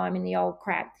paradigm and the old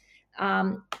crap.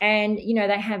 And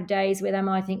they have days where they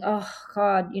might think, oh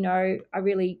God, I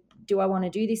really, do I want to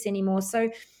do this anymore? So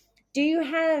do you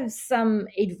have some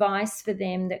advice for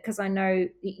them, that, because I know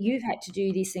that you've had to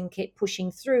do this and kept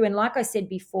pushing through, and like I said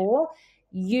before,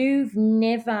 you've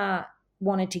never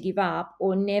wanted to give up,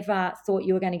 or never thought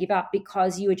you were going to give up,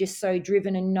 because you were just so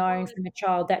driven and known well, from a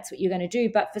child that's what you're going to do.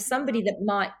 But for somebody that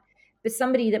might,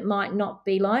 not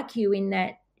be like you, in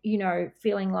that,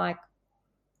 feeling like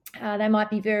they might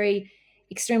be very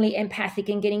extremely empathic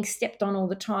and getting stepped on all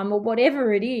the time, or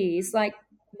whatever it is, like,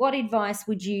 what advice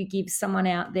would you give someone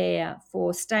out there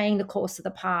for staying the course of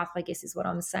the path, I guess is what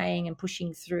I'm saying, and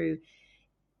pushing through,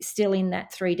 still in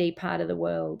that 3D part of the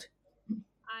world?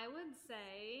 I would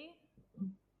say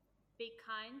be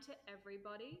kind to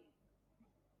everybody,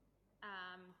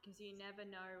 because you never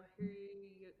know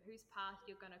whose path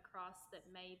you're going to cross that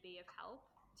may be of help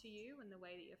to you in the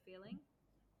way that you're feeling.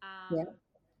 Yeah, Um,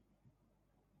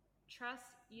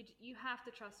 you have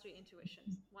to trust your intuition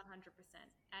 100%.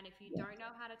 And if you yeah, don't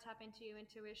know how to tap into your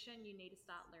intuition, you need to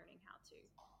start learning how to,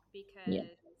 yeah,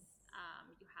 because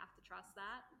you have to trust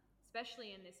that,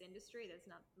 especially in this industry. There's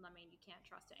not, I mean, you can't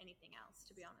trust anything else,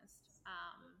 to be honest.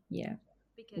 yeah,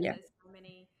 Because yeah, there's so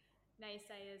many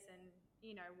naysayers and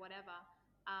whatever.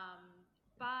 Um,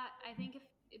 but I think, if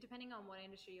depending on what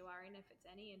industry you are in, if it's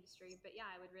any industry, but yeah,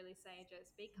 I would really say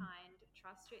just be kind,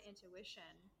 trust your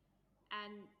intuition,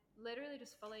 and literally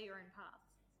just follow your own path.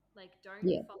 Like, don't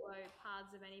yeah. follow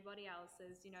paths of anybody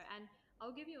else's. And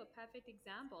I'll give you a perfect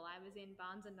example. I was in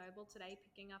Barnes and Noble today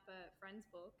picking up a friend's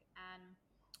book, and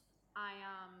I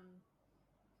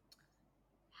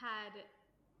had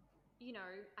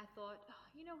I thought, oh,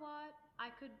 you know what? I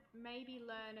could maybe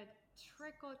learn a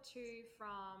trick or two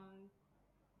from,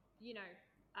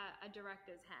 a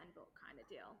director's handbook kind of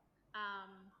deal.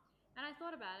 And I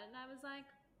thought about it, and I was like,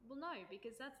 well, no,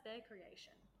 because that's their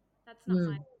creation. That's not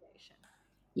my Mm, creation.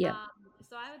 yeah,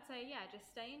 So I would say, yeah, just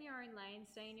stay in your own lane,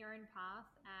 stay in your own path,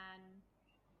 and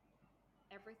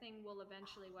everything will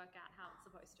eventually work out how it's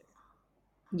supposed to.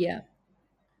 yeah,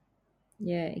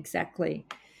 yeah, exactly.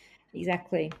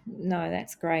 Exactly. No,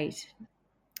 that's great.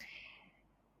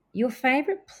 Your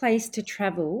favorite place to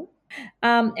travel,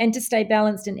 and to stay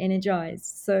balanced and energized.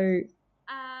 So,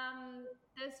 Um,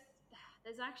 there's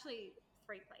there's actually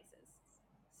three places.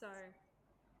 So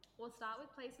we'll start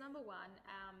with place number one.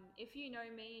 If you know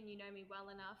me and you know me well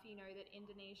enough, you know that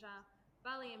Indonesia,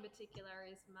 Bali in particular,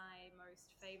 is my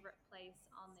most favorite place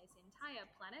on this entire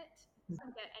planet.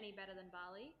 Doesn't get any better than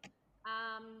Bali.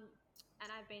 Um, and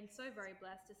I've been so very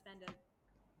blessed to spend a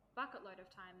bucket load of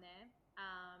time there.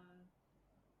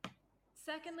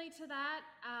 Secondly to that,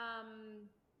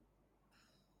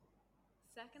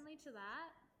 secondly to that,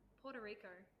 Puerto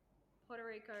Rico. Puerto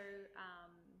Rico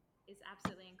is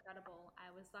absolutely incredible.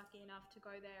 I was lucky enough to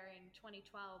go there in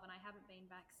 2012, and I haven't been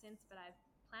back since, but I've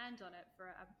planned on it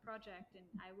for a project, and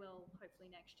I will hopefully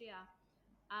next year.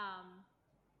 Um,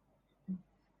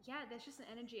 yeah, there's just an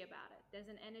energy about it. There's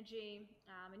an energy,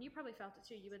 and you probably felt it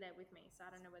too. You were there with me, so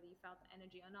I don't know whether you felt the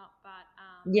energy or not, but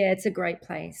yeah, it's a great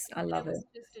place. I there love was it.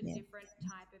 just a Yeah, different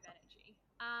type of energy.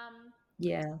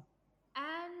 yeah.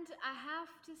 And I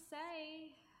have to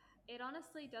say, it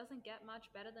honestly doesn't get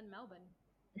much better than Melbourne,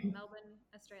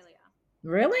 Australia.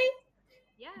 Really?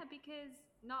 Yeah, because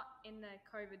not in the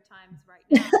COVID times right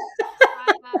now.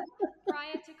 Prior,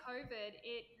 prior to COVID,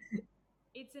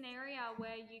 it's an area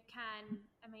where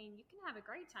I mean, you can have a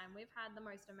great time. We've had the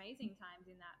most amazing times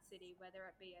in that city, whether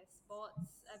it be a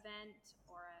sports event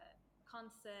or a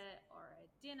concert or a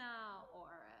dinner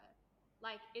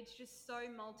like, it's just so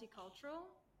multicultural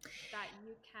that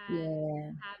you can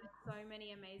Yeah, have so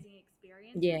many amazing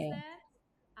experiences yeah, there.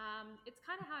 It's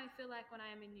kind of how I feel like when I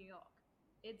am in New York.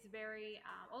 It's very,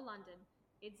 or London.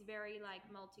 It's very like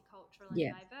multicultural and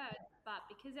yeah, diverse, but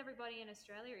because everybody in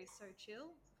Australia is so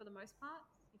chill for the most part,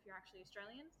 if if you're actually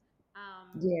Australian. Um,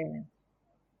 Yeah.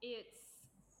 it's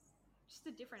just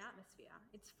a different atmosphere.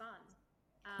 It's fun.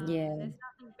 Yeah. There's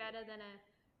nothing better than a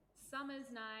summer's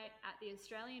night at the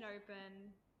Australian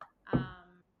Open.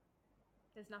 Um,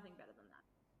 there's nothing better than that.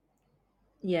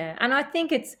 Yeah. And I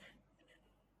think it's,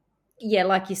 yeah,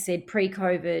 like you said,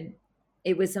 pre-COVID,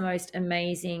 it was the most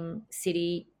amazing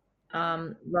city. Yeah.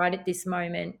 Right at this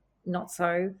moment, not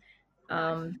so. No.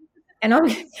 Um, and I'm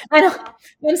and Uh,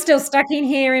 I'm still stuck in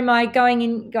here in my going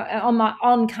in on my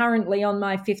on currently on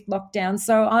my fifth lockdown.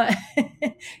 So I,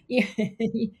 yeah,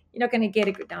 you're not going to get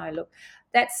a good. No, look,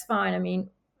 that's fine. I mean,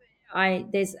 I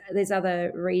there's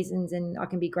other reasons, and I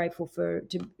can be grateful for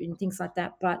to and things like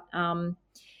that. But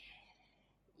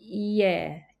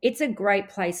yeah, it's a great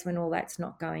place when all that's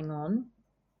not going on,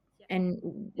 yeah. and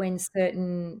when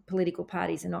certain political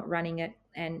parties are not running it,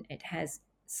 and it has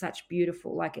such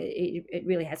beautiful, like it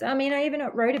really has. I mean, I even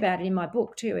wrote about it in my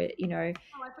book too.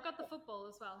 Oh, I forgot the football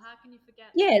as well. How can you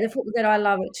forget Yeah, the football that I how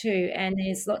love it too, and it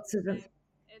there's is lots of the game?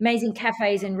 It's amazing just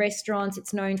cafes and restaurants.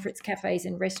 It's known for its cafes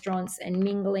and restaurants and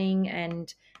mingling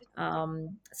and it's different.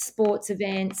 sports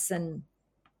events, and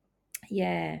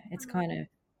yeah, it's kind of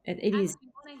it And is. if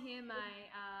you want to hear my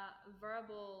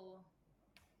verbal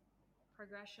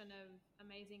progression of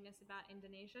amazingness about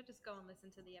Indonesia, just go and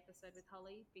listen to the episode with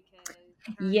Holly because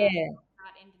her and I Yeah, talked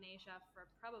about Indonesia for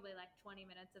probably like 20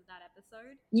 minutes of that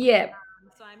episode. yeah,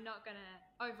 So I'm not gonna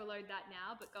overload that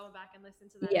now, but go back and listen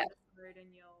to that yeah. episode, and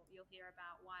you'll hear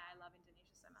about why I love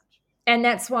Indonesia so much. And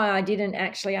that's why I didn't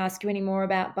actually ask you any more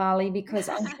about Bali, because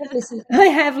I have listened. I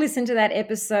have listened to that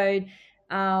episode.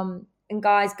 And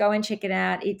guys, go and check it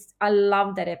out. I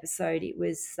love that episode. It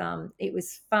was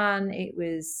fun. It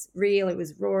was real. It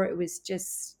was raw. It was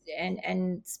just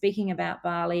and speaking about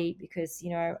Bali, because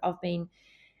I've been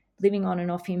living on and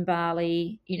off in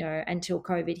Bali, until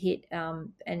COVID hit,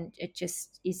 and it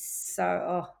just is so.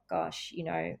 Oh gosh,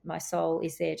 my soul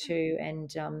is there too,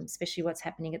 and especially what's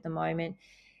happening at the moment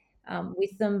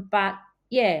with them. But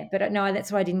yeah, but no,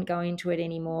 that's why I didn't go into it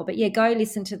anymore. But yeah, go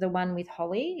listen to the one with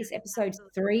Holly. Is episode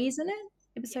Absolutely. 3, isn't it?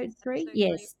 Yes, Episode 3? episode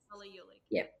 3 Yes. with Holly Yulik.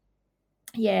 Yep.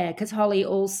 Yeah. Yeah, because Holly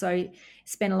also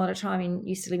spent a lot of time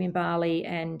used to live in Bali,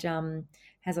 and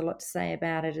has a lot to say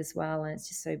about it as well. And it's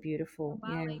just so The beautiful.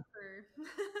 Yeah. Bali crew.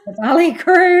 The Bali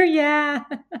crew. Yeah.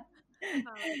 The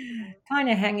Bali crew. Kind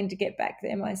of hanging to get back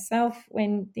there myself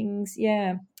when things,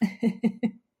 yeah.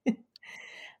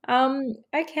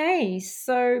 Okay,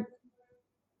 so,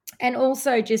 and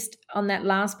also just on that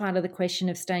last part of the question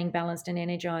of staying balanced and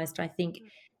energized, I think Mm,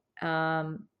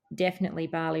 definitely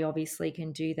Bali obviously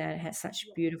can do that. It has such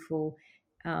yeah. beautiful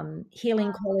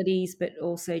healing Uh, qualities, but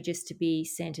also just to be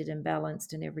centered and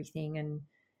balanced and everything. And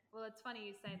well, it's funny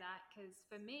you say that because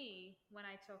for me, when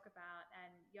I talk about,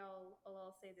 and you'll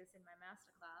all see this in my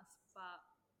masterclass, but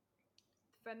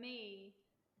for me,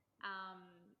 um,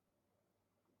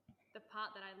 the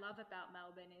part that I love about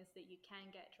Melbourne is that you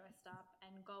can get dressed up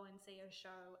and go and see a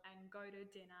show and go to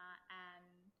dinner and,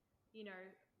 you know,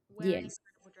 wear an yes,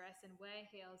 incredible dress and wear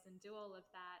heels and do all of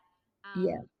that.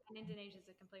 yeah, And Indonesia is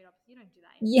a complete opposite. You don't do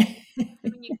that in yeah, Indonesia. I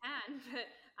mean, you can, but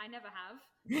I never have.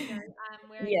 You know, I'm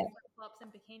wearing yeah, flip flops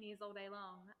and bikinis all day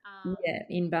long. yeah,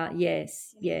 in Bali,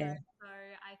 yes, You yeah, know, so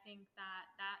I think that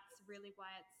that's really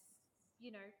why it's,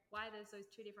 you know, why there's those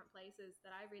two different places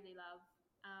that I really love.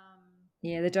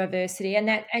 yeah, the diversity and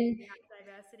that, and That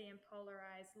diversity and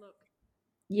polarized look.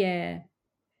 yeah,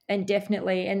 and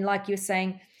definitely, and like you were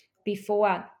saying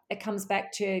before, it comes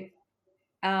back to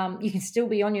you can still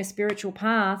be on your spiritual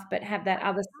path, but have that Oh,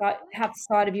 other side, have absolutely. the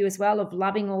side of you as well of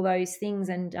loving all those things.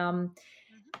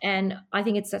 Hmm. And I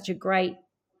think it's such a great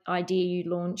idea you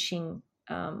launching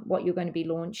what you're going to be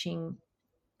launching.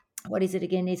 What is it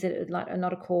again? Is it like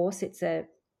not a course? It's a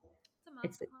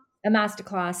It's masterclass. a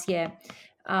masterclass, yeah,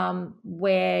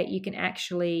 where you can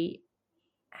actually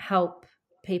help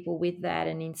people with that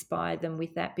and inspire them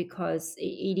with that, because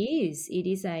it is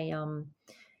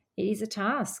a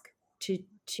task to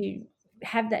to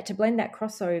have that, to blend that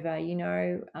crossover.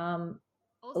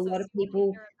 A Also, lot if of you want to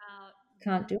people hear about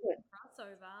can't do blending it.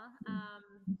 crossover,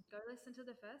 go listen to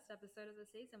the first episode of the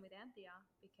season with Anthea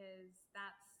because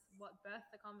that's what birthed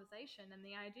the conversation and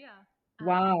the idea.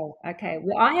 Wow. Okay. So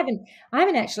Well, I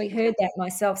haven't actually heard that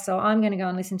myself, so I'm going to go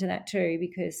and listen to that too,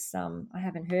 because I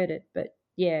haven't heard it. But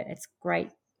yeah, it's great,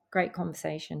 great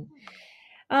conversation.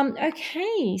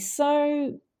 Okay,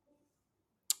 so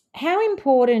how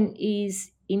important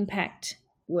is impact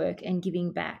work and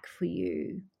giving back for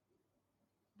you?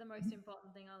 the most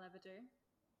important thing I'll ever do.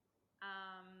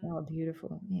 Oh,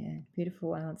 beautiful. Yeah,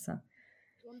 beautiful answer.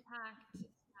 Impact,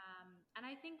 And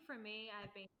I think for me,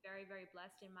 I've been very, very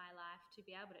blessed in my life to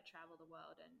be able to travel the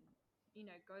world and,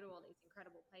 go to all these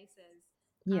incredible places.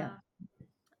 Yeah. Um,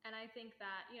 and I think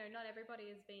that, not everybody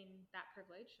has been that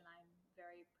privileged, and I'm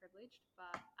very privileged,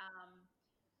 but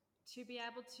to be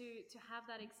able to have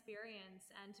that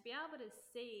experience and to be able to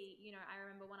see, I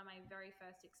remember one of my very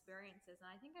first experiences, and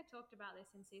I think I talked about this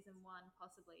in season one,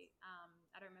 possibly.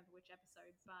 I don't remember which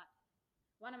episode, but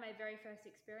one of my very first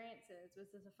experiences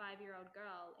was as a 5-year-old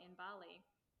girl in Bali,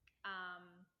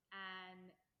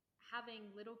 and having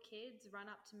little kids run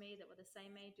up to me that were the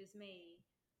same age as me,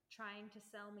 trying to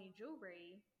sell me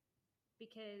jewelry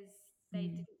because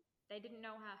Mm. they didn't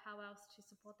know how else to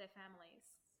support their families.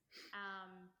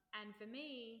 And for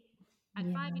me, at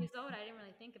Yeah. 5 years old, I didn't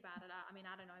really think about it. I mean,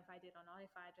 I don't know if I did or not,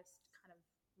 if I just kind of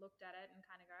looked at it and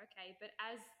kind of go, okay. But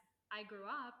as I grew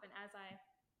up and as I,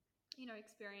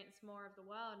 experienced more of the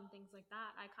world and things like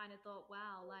that, I kind of thought,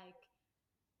 wow, like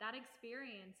that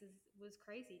experience was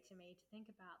crazy to me to think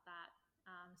about that.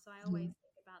 So I always Yeah.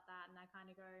 think about that, and I kind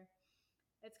of go,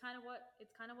 it's kind of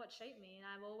what shaped me, and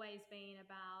I've always been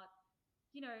about,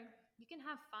 you know, you can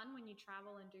have fun when you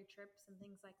travel and do trips and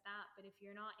things like that, but if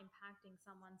you're not impacting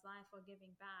someone's life or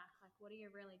giving back, like what are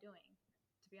you really doing,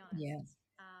 to be Yeah. honest?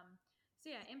 So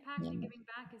yeah, impact and Yeah. giving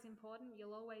back is important.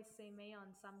 You'll always see me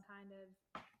on some kind of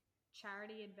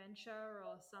charity adventure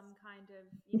or some kind of,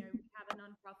 we have a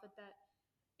nonprofit that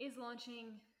is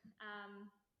launching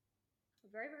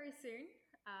very, very soon.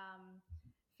 Um,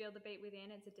 Feel the Beat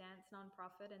Within, it's a dance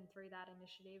nonprofit, and through that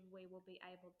initiative, we will be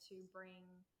able to bring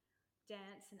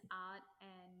dance and art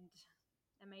and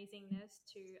amazingness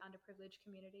to underprivileged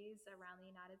communities around the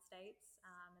United States,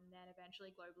 and then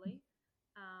eventually globally.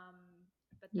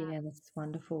 But Yeah. That's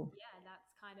wonderful.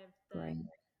 that's kind of the Great.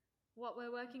 what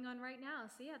we're working on right now.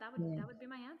 So yeah, that would Yeah. that would be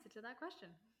my answer to that question.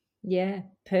 Yeah,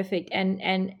 perfect.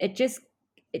 And it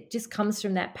just comes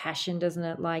from that passion, doesn't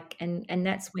it? Like, and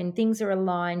that's when things are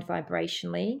aligned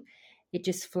vibrationally, it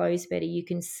just flows better. You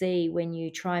can see when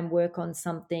you try and work on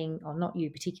something, or not you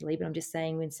particularly, but I'm just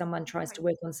saying when someone tries to Right.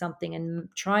 work on something and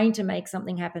trying to make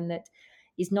something happen that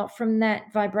is not from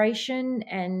that vibration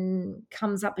and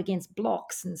comes up against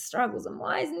blocks and struggles and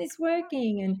why isn't this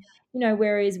working? And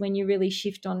whereas when you really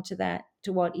shift onto that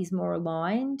to what is more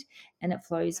aligned and it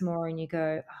flows Yeah. more and you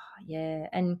go, oh, yeah.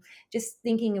 And just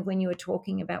thinking of when you were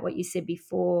talking about what you said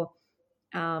before,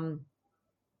 um,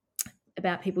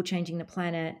 about people changing the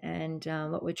planet and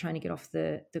what we're trying to get off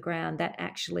the ground, that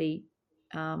actually,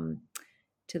 um,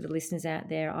 to the listeners out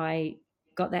there, I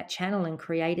got that channel and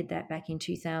created that back in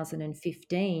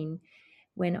 2015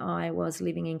 when I was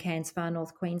living in Cairns, far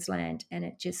north Queensland, and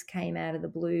it just came out of the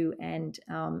blue. And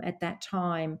at that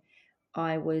time,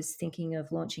 I was thinking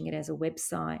of launching it as a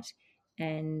website,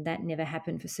 and that never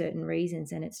happened for certain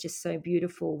reasons. And it's just so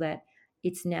beautiful that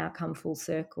it's now come full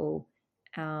circle.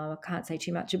 I can't say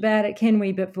too much about it, can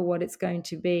we? But for what it's going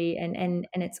to be, and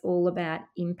it's all about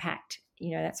impact.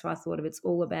 That's why I thought of it's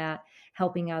all about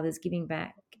helping others, giving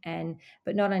back, and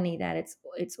but not only that,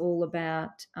 it's all about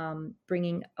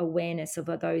bringing awareness of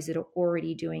those that are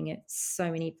already doing it.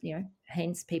 So many,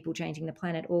 hence people changing the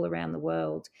planet all around the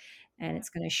world, and Yeah. it's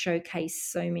going to showcase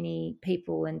so many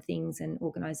people and things and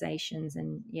organizations.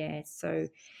 And yeah, so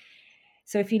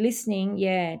if you're listening,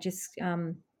 yeah, just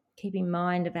keep in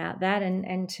mind about that,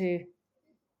 and to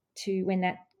when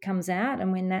that comes out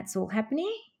and when that's all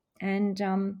happening. And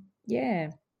yeah,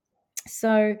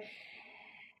 so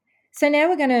now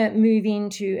we're going to move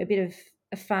into a bit of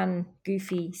a fun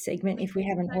goofy segment if we Goofy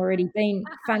haven't already segment. been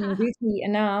fun and goofy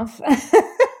enough.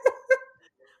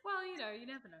 Well, you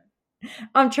never know.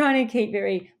 I'm trying to keep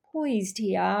very poised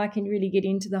here. I can really get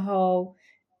into the whole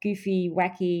goofy,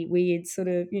 wacky, weird sort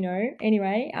of,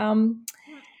 Anyway,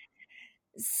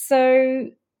 so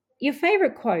your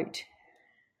favorite quote?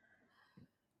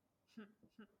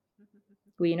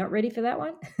 Were you not ready for that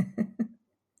one?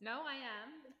 No, I am.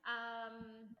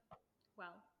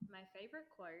 Well, my favorite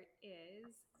quote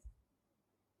is,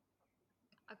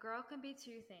 "A girl can be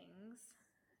two things,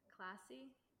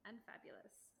 classy and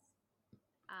fabulous."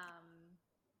 Um,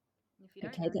 if you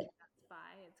don't Okay, know who that's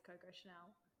by, it's Coco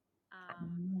Chanel.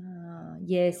 It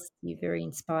yes, was you're very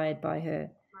inspired by her.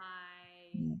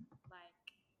 my, Mm. like,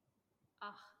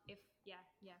 oh, if, yeah,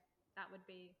 yeah, that would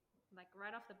be like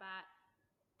right off the bat.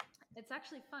 It's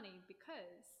actually funny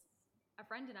because a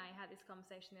friend and I had this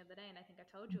conversation the other day, and I think I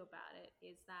told you about it,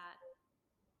 is that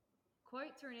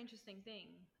quotes are an interesting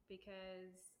thing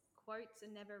because quotes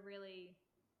are never really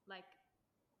like,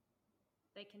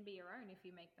 they can be your own if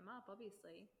you make them up,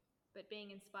 obviously. But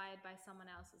being inspired by someone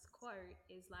else's quote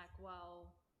is like,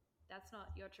 well, that's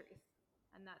not your truth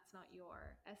and that's not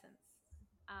your essence.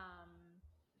 Um,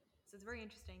 So it's very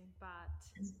interesting, but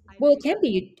I Well, do it can think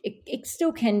be. It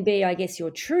still can be, I guess,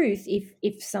 your truth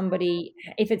if somebody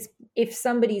if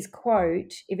somebody's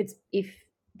quote if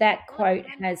that well, it quote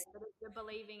can be, has. but if you're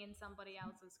believing in somebody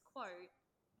else's quote,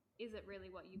 is it really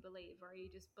what you believe, or are you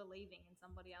just believing in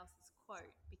somebody else's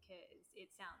quote because it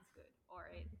sounds good or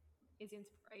it is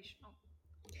inspirational?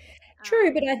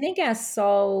 True, but Um, I think our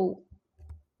soul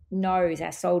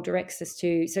directs us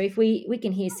to. So if we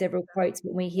can hear I think several so. quotes,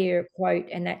 but we Yeah, hear a quote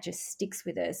and that just sticks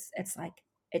with us, it's like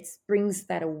it brings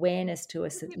that awareness to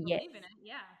us if that you yeah, believe in it,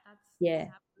 yeah, that's yeah,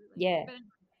 absolutely. yeah, But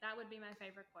anyway, that would be my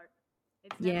favorite quote.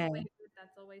 It's never yeah. wavered.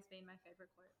 That's always been my favorite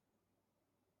quote.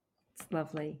 It's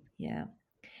lovely. Yeah.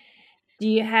 Do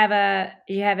you have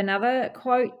another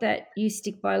quote that you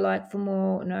stick by, like, for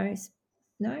more? No,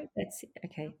 No, no, that's it. no.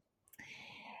 Okay.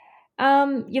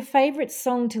 Your favorite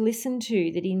song to listen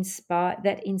to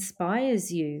that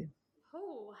inspires you,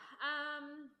 Oh,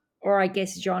 or I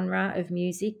guess genre of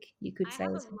music, you could I say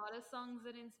have a as well. lot of songs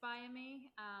that inspire me.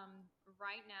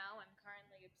 Right now, I'm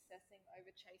currently obsessing over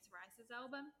Chase Rice's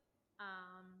album.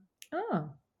 Um, Oh,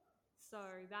 so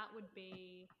that would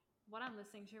be what I'm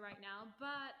listening to right now.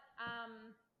 But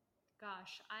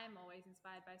gosh, I am always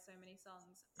inspired by so many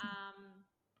songs.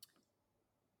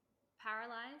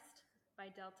 Paralyzed by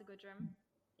Delta Goodrum.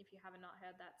 If you have not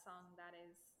heard that song, that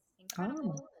is oh,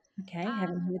 incredible. okay.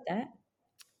 Haven't Um, heard that.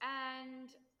 and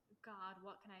God,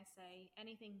 what can I say?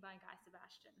 Anything by Guy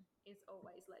Sebastian is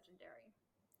always legendary.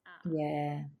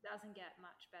 Yeah, Doesn't get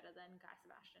much better than Guy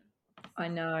Sebastian. I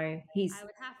know. I He's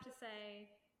would have to say,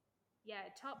 yeah,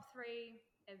 top three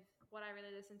of what I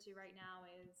really listen to right now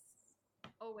is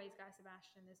always Guy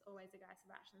Sebastian. There's always a Guy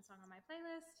Sebastian song on my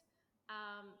playlist.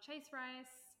 Chase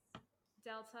Rice,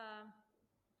 Delta,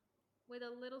 with a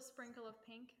little sprinkle of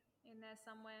Pink in there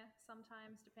somewhere,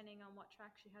 sometimes, depending on what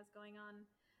track she has going on.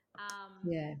 Um,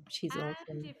 yeah, she's and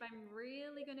awesome. if I'm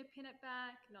really going to pin it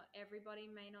back, not everybody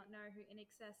may not know who In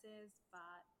Excess is,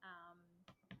 but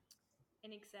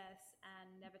In Excess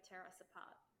and Never Tear Us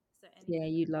Apart. So Yeah,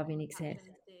 anything you love In Dolly Excess.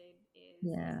 Parton did is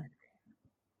Yeah.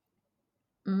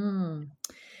 Mm.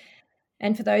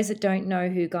 And for those that don't know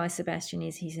who Guy Sebastian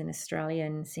is, he's an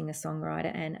Australian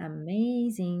singer-songwriter and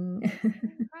amazing.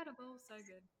 incredible, so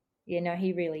good. Yeah, no,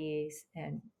 he really is.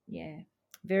 And yeah,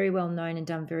 very well known and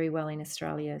done very well in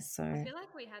Australia. I So, feel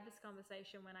like we had this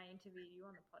conversation when I interviewed you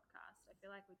on the podcast. I feel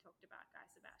like we talked about Guy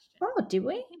Sebastian. oh, did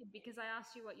We we? did because I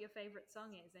asked you what your favorite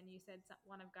song is, and you said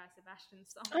one of Guy Sebastian's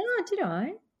songs. Oh, did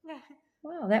I? Yeah,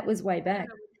 Wow, that was way I don't back.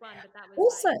 know which one, but that was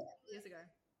Also, like years ago.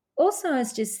 I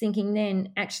was just thinking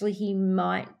then, actually, he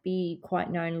might be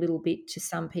quite known a little bit to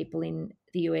some people in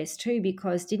the US too,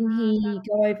 because didn't he Battle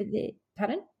go over Scars. there?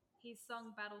 Pardon? His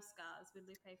song Battle Scars with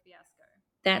Lupe Fiasco.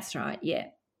 That's right. Yeah.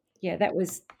 Yeah, that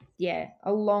was, yeah,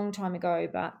 a long time ago,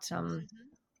 but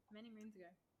Many moons ago.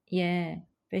 yeah,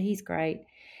 but he's great.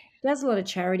 Does a lot of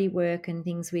charity work and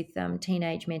things with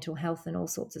teenage mental health and all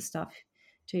sorts of stuff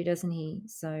too, doesn't he?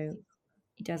 So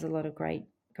he does a lot of great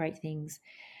things.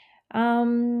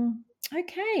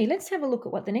 Okay, let's have a look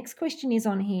at what the next question is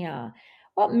on here.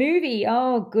 What movie?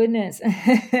 Oh goodness,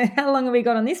 how long have we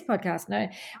got on this podcast? No,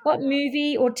 Oh what God.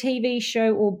 movie or TV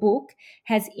show or book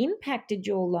has impacted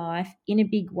your life in a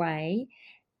big way,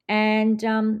 and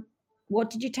what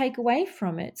did you take away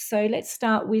from it? So let's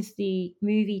start with the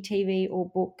movie, TV, or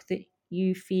book that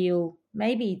you feel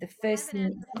maybe the Well, I first have an thing.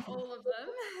 answer for all of them,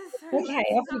 so Okay,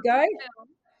 let's off you start go. with film.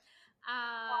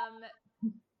 Um,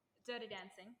 Dirty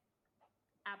Dancing.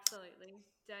 Absolutely.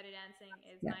 Dirty Dancing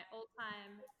is Yeah. my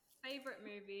all-time favorite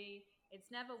movie. It's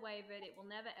never wavered. It will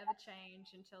never ever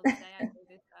change until the day I leave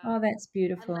this Oh, earth. that's Unless,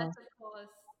 beautiful. of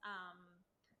course,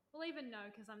 well, even no,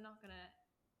 because I'm not gonna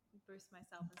boost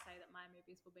myself and say that my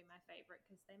movies will be my favorite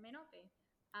because they may not be.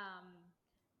 Um,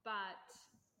 but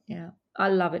Yeah, I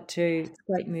love it too. It's a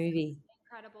great it's movie.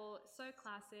 incredible, so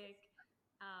classic.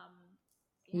 Um,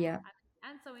 yeah, Yeah.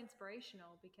 and so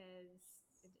inspirational because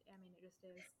I mean, it just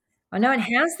is. I know, and Um,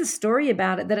 how's the story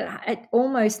about it that it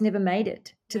almost never made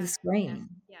it to no, the yeah, screen?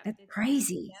 yeah, That's it's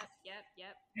crazy.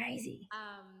 yep. Crazy.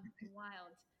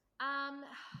 Wild. Um,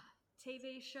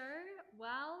 TV show.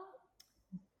 Well,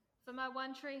 for my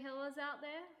One Tree Hillers out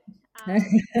there,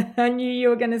 I knew you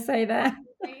were going to say that. One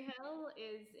Tree Hill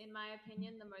is, in my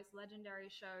opinion, the most legendary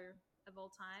show of all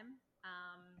time.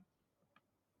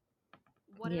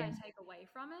 What did Yeah. I take away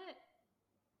from it?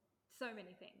 So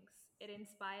many things. It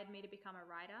inspired me to become a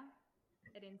writer.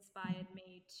 It inspired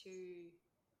me to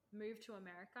move to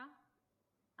America.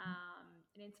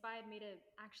 It inspired me to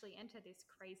actually enter this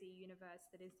crazy universe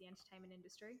that is the entertainment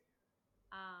industry.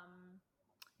 Um,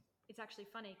 it's actually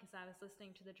funny because I was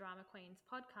listening to the Drama Queens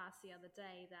podcast the other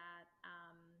day that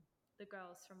the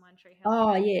girls from One Tree Hill,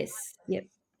 Oh, Paris yes. Yep.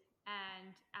 and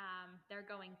they're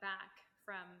going back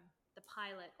from the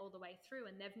pilot all the way through,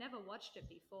 and they've never watched it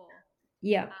before.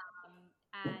 Yeah.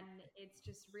 And it's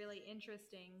just really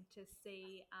interesting to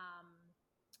see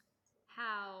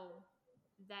how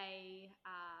they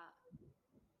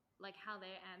like how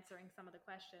they're answering some of the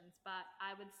questions. But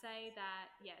I would say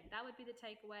that yeah, that would be the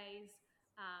takeaways.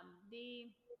 The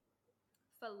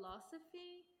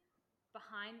philosophy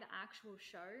behind the actual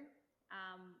show.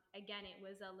 Again, it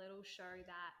was a little show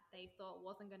that they thought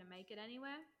wasn't going to make it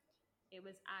anywhere. It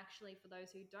was actually, for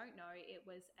those who don't know, it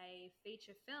was a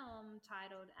feature film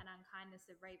titled An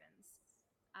Unkindness of Ravens.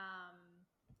 Um,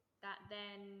 that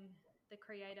then the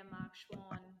creator, Mark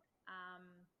Schwann,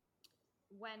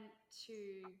 went to,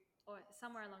 or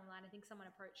somewhere along the line, I think someone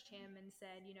approached him and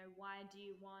said, you know, why do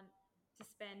you want to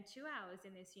spend 2 hours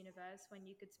in this universe when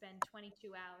you could spend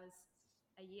 22 hours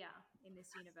a year in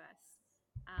this universe?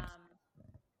 Um,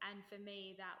 and for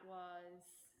me, that was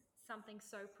something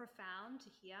so profound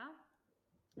to hear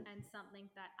and something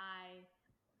that I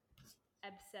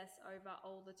obsess over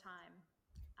all the time.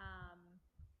 Um,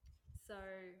 so,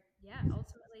 yeah,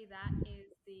 ultimately, that is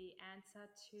the answer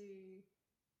to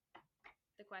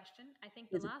the question. I think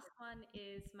the last one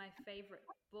is my favorite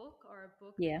book or a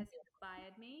book that Yeah. has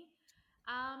inspired me.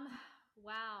 Um,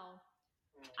 wow.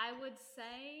 I would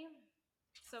say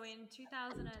so in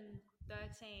 2013,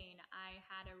 I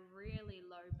had a really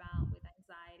low bout with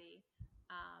anxiety.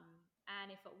 And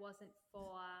if it wasn't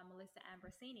for Melissa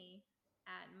Ambrosini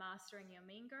and Mastering Your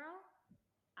Mean Girl,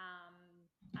 um,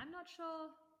 I'm not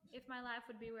sure if my life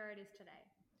would be where it is today.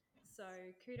 So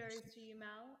kudos to you,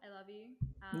 Mel. I love you.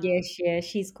 Yes, yeah,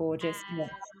 she's gorgeous. Yeah.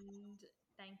 And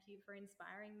thank you for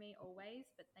inspiring me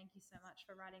always. But thank you so much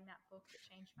for writing that book that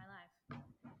changed my life.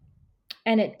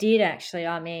 And it did actually.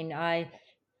 I mean, I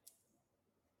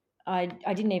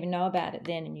didn't even know about it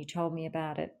then, and you told me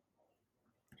about it.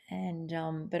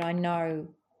 And but I know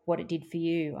what it did for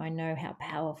you. I know how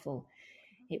powerful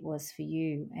it was for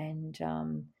you, and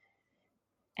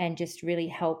just really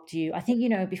helped you. I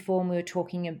think before when we were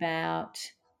talking about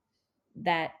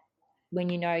that, when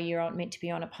you're meant to be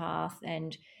on a path,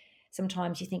 and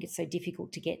sometimes you think it's so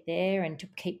difficult to get there and to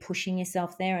keep pushing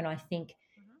yourself there. And I think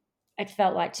Mm-hmm. it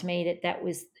felt like to me that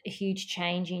was a huge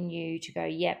change in you to go,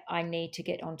 yep, I need to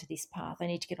get onto this path. I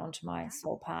need to get onto my Yeah,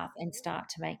 soul path and absolutely. start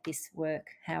to make this work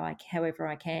however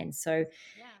I can. So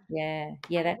Yeah.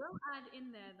 yeah, I that will add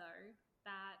in there though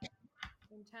that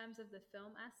in terms of the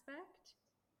film aspect,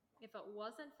 if it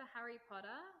wasn't for Harry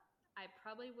Potter, I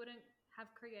probably wouldn't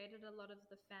have created a lot of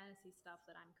the fantasy stuff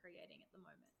that I'm creating at the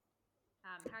moment.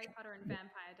 Harry Potter and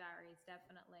Vampire Diaries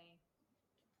definitely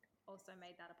also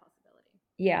made that a possibility.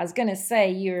 yeah, I was going to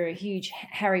say you're a huge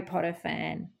Harry Potter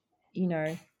fan. You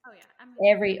know, Oh yeah, I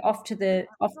mean, every off to like, the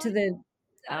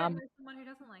I don't know someone who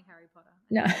doesn't like Harry Potter. I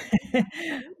no. mean,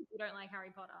 you're rude if you don't like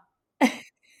Harry Potter.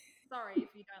 Sorry if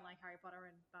you don't like Harry Potter,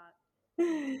 but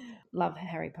yeah. Love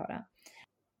Harry Potter.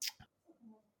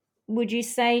 Would you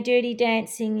say Dirty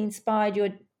Dancing inspired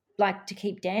you like to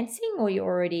keep dancing, or you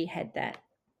already had that?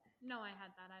 No, I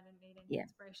had that. I didn't need any Yeah.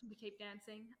 inspiration to keep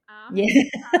dancing. Yeah.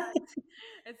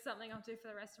 It's something I'll do for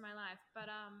the rest of my life. But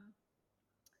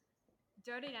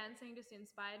Dirty Dancing just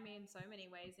inspired me in so many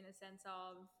ways, in a sense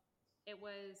of it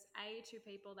was two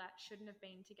people that shouldn't have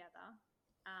been together,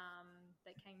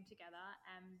 that came together,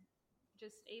 and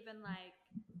just even like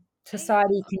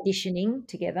Society conditioning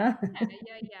together.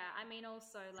 yeah. I mean,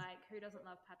 also like who doesn't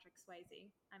love Patrick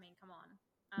Swayze? I mean, come on.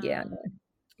 Yeah.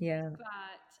 Yeah.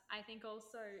 But I think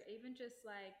also even just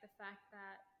like the fact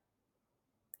that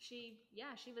she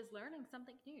was learning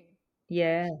something new. Like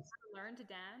Yeah. she had to learn to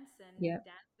dance and Yeah.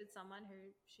 dance with someone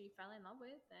who she fell in love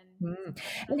with, and Mm.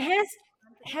 sometimes And that takes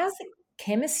time to do. how's the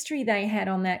chemistry they had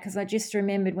on that? Because I just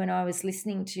remembered when I was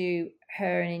listening to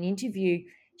her in an interview,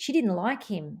 she didn't like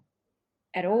him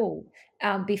at Right. all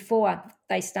before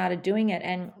they started doing it,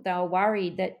 and they were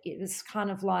worried that it was kind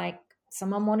of like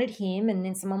someone wanted him and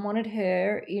then someone wanted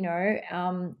her,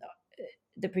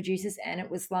 the producers, and it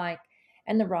was like,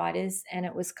 and the writers, and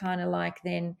it was kind of like,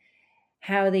 then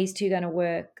how are these two going to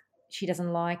work? She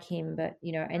doesn't like him, but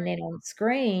and then Agreed. on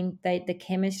screen, the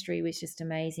chemistry was just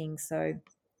amazing. So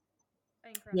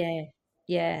Incredible. yeah,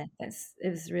 yeah, it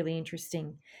was really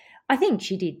interesting. I think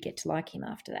she did get to like him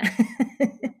after that.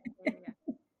 Yeah. Yeah.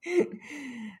 Yeah.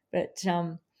 But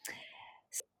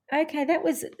okay, that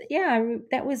was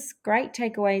that was great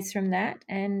takeaways from that,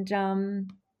 and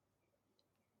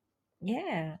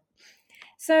yeah.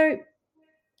 So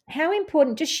how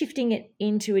important, just shifting it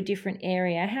into a different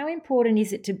area, how important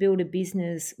is it to build a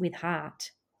business with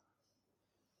heart?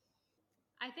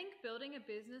 I think building a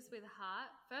business with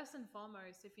heart, first and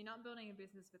foremost, if you're not building a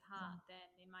business with heart, then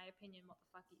in my opinion, what the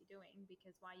fuck are you doing?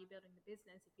 Because why are you building the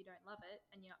business if you don't love it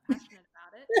and you're not passionate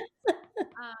about it?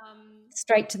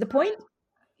 Straight to the point.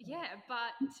 Yeah,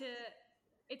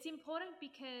 it's important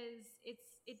because it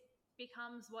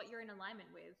becomes what you're in alignment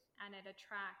with, and it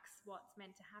attracts what's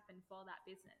meant to happen for that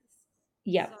business.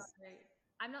 Yeah. So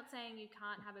I'm not saying you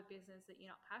can't have a business that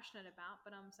you're not passionate about, but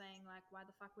I'm saying, like, why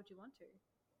the fuck would you want to?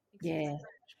 Excuse Yeah, the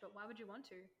French, but why would you want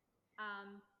to? So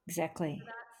exactly.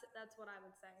 that's what I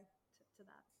would say to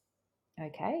that.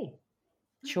 Okay.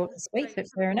 Short and So sweet, but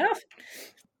fair enough.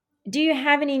 Do you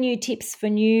have any tips for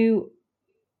new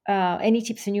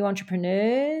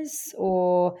entrepreneurs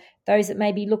or those that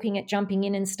may be looking at jumping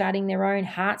in and starting their own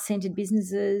heart-centered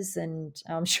businesses? And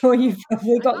I'm sure you've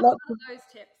probably I got got a lots. lot of those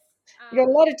tips. You got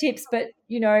a lot of tips, but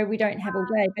we don't have all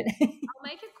day. But I'll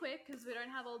make it quick because we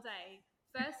don't have all day.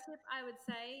 First tip I would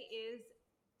say is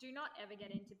do not ever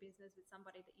get into business with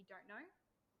somebody that you don't know.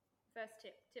 First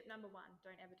tip. Tip number one,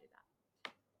 don't ever do that.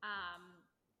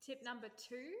 Tip number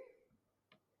two,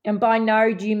 and by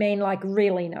no, do you mean like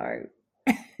really no?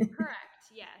 correct,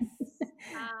 yes.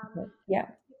 Yeah.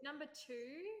 Tip number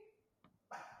two,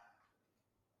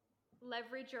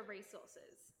 leverage your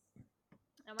resources.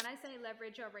 And when I say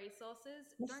leverage your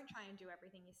resources, don't try and do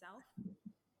everything yourself.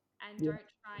 And Yeah. don't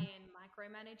try and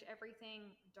micromanage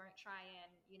everything. Don't try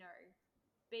and,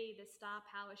 be the star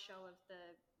power show of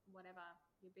the whatever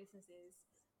your business is.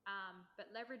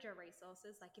 But leverage your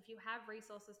resources. Like if you have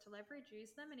resources to leverage,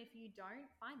 use them. And if you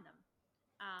don't, find them.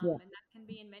 Yeah. And that can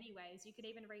be in many ways. You could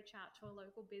even reach out to a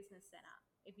local business center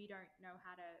if you don't know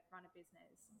how to run a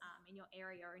business in your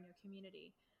area or in your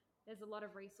community. There's a lot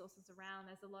of resources around.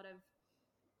 There's a lot of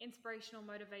inspirational,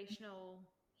 motivational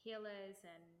healers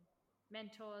and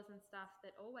mentors and stuff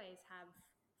that always have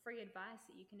free advice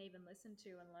that you can even listen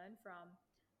to and learn from.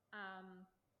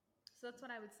 So that's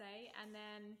what I would say. And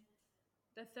then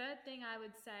the third thing I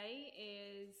would say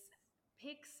is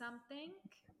pick something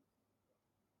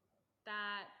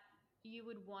that you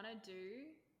would want to do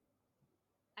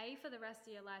for the rest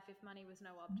of your life if money was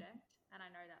no object. And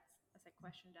I know that's a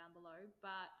question down below,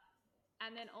 but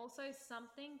and then also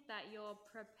something that you're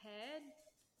prepared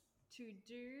to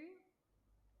do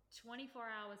 24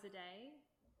 hours a day,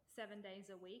 7 days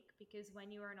a week, because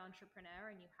when you're an entrepreneur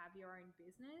and you have your own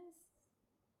business,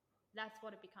 that's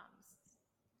what it becomes.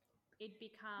 It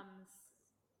becomes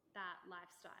that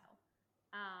lifestyle.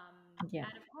 Yeah.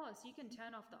 And of course, you can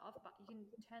turn off the off button. You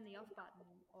can turn the off button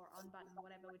or on button,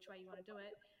 whatever, which way you want to do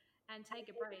it, and take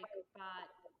a break. But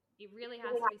it really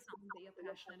has to be something that you're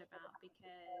passionate about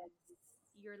because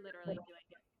you're literally doing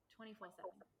it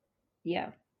 24/7.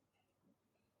 Yeah.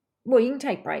 Well, you can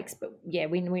take breaks, but yeah,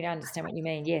 we understand what you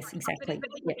mean. Yes, But in exactly.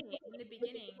 the Yeah.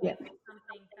 beginning, Yeah. if it's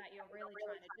something that you're really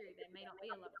trying to do, there may not be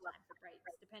a lot of time for breaks,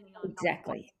 depending on what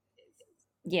Exactly. it is.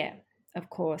 Yeah. Of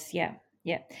course. Yeah.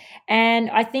 Yeah.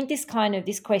 And I think this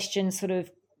question sort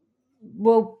of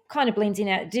kind of blends in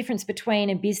out the difference between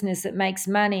a business that makes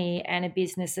money and a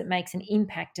business that makes an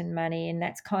impact in money, and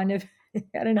that's kind of I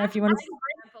don't know I if have you a want great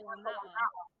example on that one.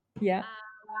 Yeah.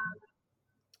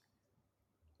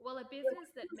 Well, a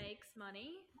business that makes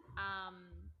money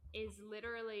is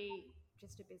literally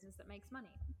just a business that makes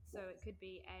money. So it could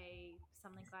be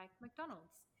something like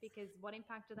McDonald's, because what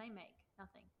impact do they make?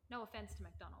 Nothing. No offense to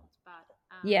McDonald's, but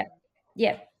Yeah.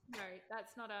 Yeah. no,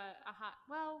 that's not a heart.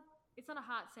 Well, it's not a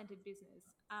heart-centered business.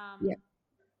 Yeah.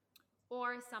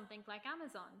 Or something like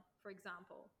Amazon, for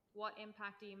example. What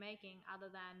impact are you making other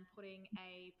than putting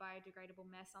a biodegradable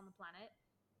mess on the planet?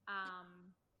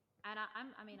 And I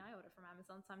order from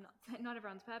Amazon, so I'm not not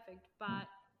everyone's perfect, but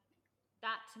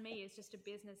that to me is just a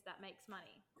business that makes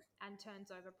money and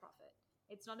turns over profit.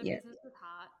 It's not a Yeah. business with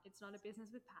heart. It's not a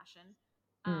business with passion.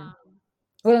 Mm.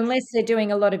 So Well, I unless they're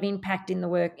doing a lot of impact in the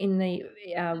world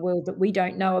that we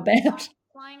don't know about.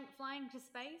 flying to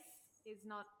space is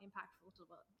not impactful to the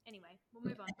world. Anyway, we'll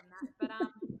move on from that. But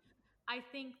I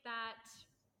think that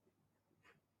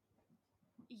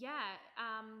yeah,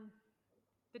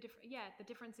 the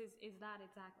difference is that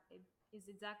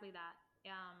exactly that.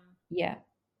 Yeah.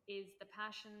 Is the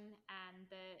passion and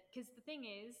because the thing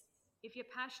is, if you're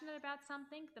passionate about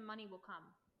something, the money will come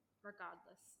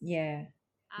regardless. Yeah.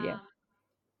 Yeah. Um,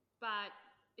 but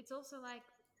it's also like,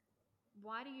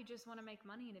 why do you just want to make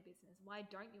money in a business? Why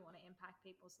don't you want to impact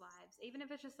people's lives, even if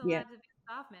it's just the Yeah. lives of your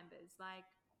staff members? Like,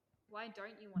 why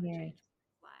don't you want to Yeah. change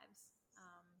people's lives?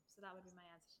 So that would be my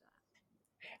answer to that.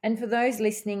 And for those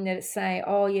listening that say,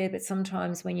 oh, yeah, but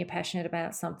sometimes when you're passionate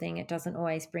about something, it doesn't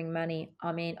always bring money.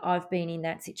 I mean, I've been in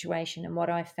that situation. And what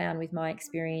I've found with my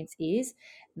experience is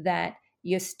that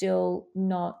you're still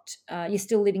not you're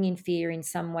still living in fear in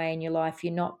some way in your life.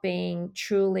 You're not being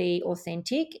truly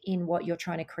authentic in what you're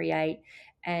trying to create,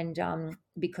 and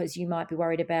because you might be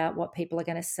worried about what people are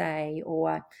going to say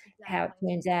or how it Exactly.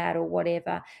 turns out or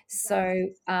whatever. So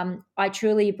Exactly. I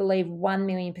truly believe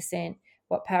 1,000,000%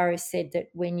 what Paris said, that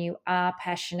when you are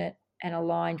passionate and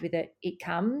aligned with it, it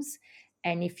comes.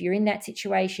 And if you're in that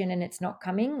situation and it's not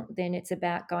coming, then it's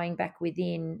about going back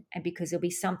within, and because there'll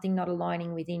be something not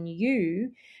aligning within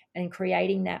you and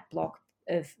creating that block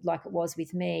of, like it was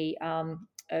with me,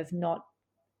 of not,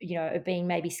 of being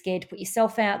maybe scared to put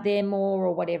yourself out there more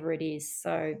or whatever it is.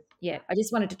 So, yeah, Yeah. I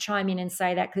just wanted to chime in and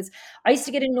say that because I used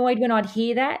to get annoyed when I'd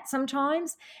hear that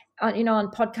sometimes, on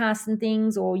podcasts and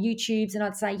things or YouTubes, and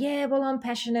I'd say, yeah, well, I'm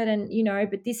passionate and,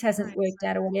 but this hasn't Right. worked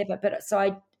out or whatever. But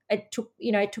so it took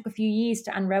a few years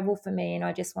to unravel for me. And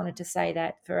I just wanted to say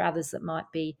that for others that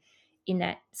might be in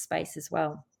that space as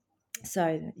well.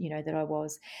 So, that I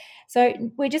was. So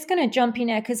we're just going to jump in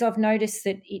now because I've noticed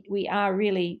that we are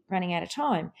really running out of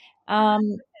time. Okay,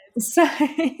 it's So,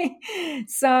 okay.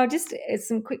 so just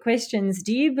some quick questions.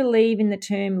 Do you believe in the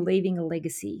term leaving a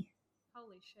legacy?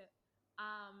 Holy shit.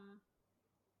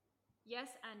 Yes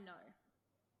and no.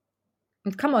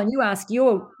 Come In a on, you sense ask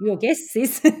your of, guest,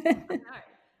 sis. I know.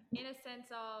 In a sense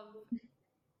of,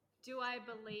 do I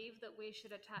believe that we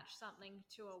should attach something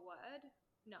to a word?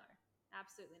 No,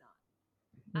 absolutely not.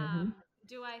 Hmm.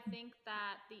 Do I think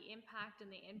that the impact and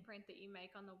the imprint that you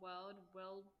make on the world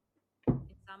will,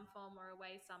 in some form or a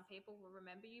way, some people will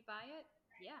remember you by it?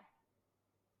 Yeah.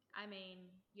 I mean,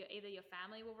 either your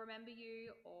family will remember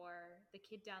you, or the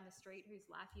kid down the street whose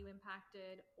life you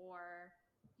impacted, or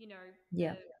you know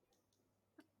Yeah, the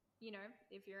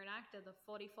if you're an actor, the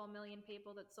 44 million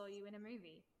people that saw you in a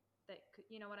movie.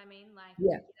 You know what I mean? Like,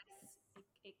 yeah,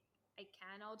 yes, it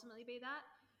can ultimately be that,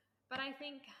 but I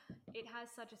think it has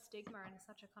such a stigma and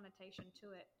such a connotation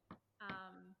to it,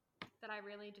 that I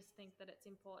really just think that it's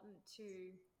important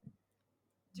to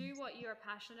do what you're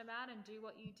passionate about and do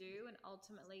what you do, and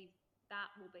ultimately that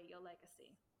will be your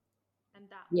legacy, and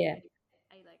that will yeah. be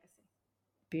a legacy.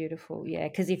 Beautiful. Yeah.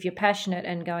 Because if you're passionate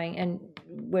and going and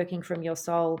working from your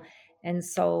soul and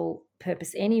soul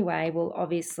purpose anyway, well,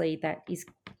 obviously that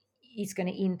is going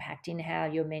to impact in how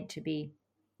you're meant to be,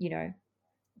 you know,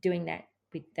 doing that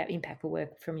with that impactful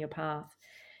work from your path.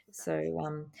 Exactly.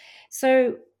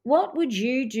 So what would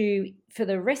you do for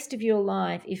the rest of your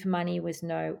life if money was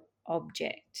no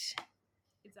object?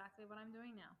 Exactly what I'm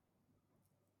doing now.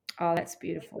 Oh, that's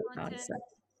Create beautiful content, answer.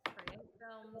 create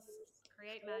films,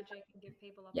 create magic, and give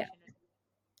people Yeah. opportunity.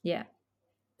 Yeah.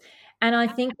 And I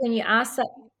And think when you and ask that,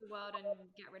 change the world and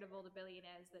get rid of all the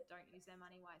billionaires that don't use their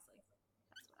money wisely.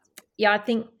 That's what I would do. yeah, I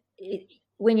think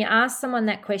when you ask someone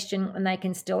that question and they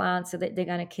can still answer that they're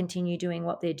going to continue doing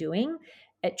what they're doing,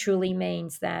 it truly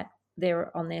means that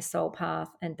they're on their soul path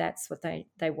and that's what they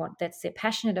want. That's they're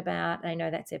passionate about. They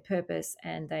know that's their purpose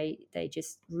and they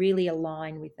just really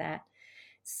align with that.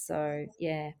 So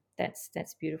yeah, that's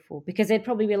beautiful because there'd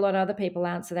probably be a lot of other people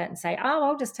answer that and say, "Oh,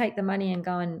 I'll just take the money and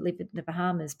go and live in the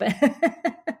Bahamas," but I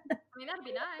mean, that'd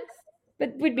be nice,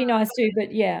 but would be but nice too.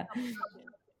 But yeah, not what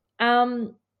I do.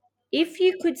 um, if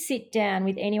you could sit down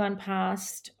with anyone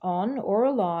past on or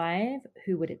alive,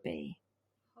 who would it be?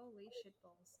 Holy shit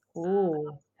balls.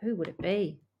 Oh, who would it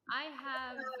be? I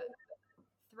have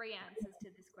three answers to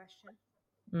this question.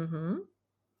 Mm-hmm.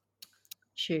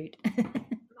 Shoot.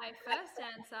 My first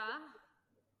answer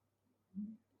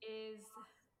is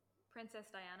Princess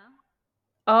Diana.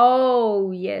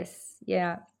 Oh, yes.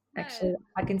 Yeah. Actually,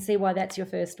 But I can see why that's your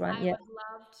first one. I Yeah. would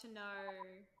love to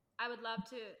know, I would love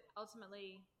to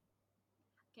ultimately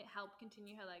help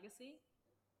continue her legacy.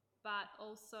 But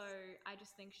also, I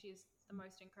just think she's the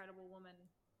most incredible woman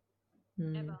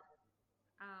Mm. ever.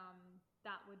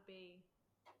 That would be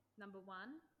number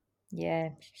one. Yeah.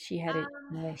 She had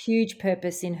Um, a huge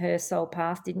purpose in her soul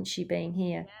path, didn't she, being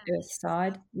here, Earth yes,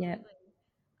 side? Yeah. absolutely.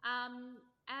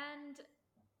 And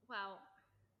well,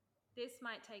 this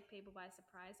might take people by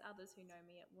surprise. Others who know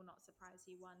me, it will not surprise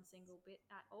you one single bit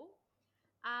at all.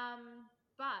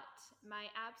 But my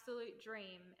absolute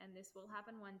dream, and this will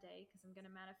happen one day because I'm going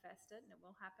to manifest it and it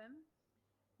will happen.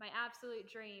 My absolute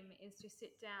dream is to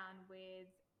sit down with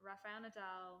Rafael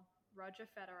Nadal, Roger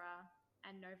Federer,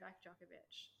 and Novak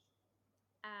Djokovic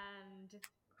and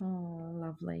Oh,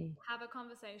 lovely. have a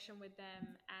conversation with them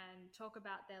and talk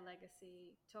about their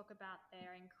legacy, talk about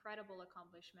their incredible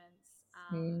accomplishments,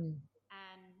 Mm.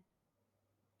 and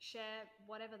share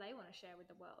whatever they want to share with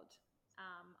the world.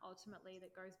 Ultimately,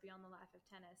 that goes beyond the life of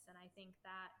tennis. And I think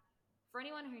that for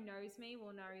anyone who knows me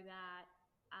will know that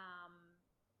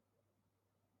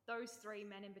those three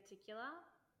men in particular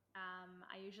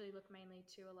I usually look mainly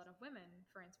to a lot of women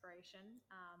for inspiration,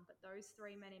 but those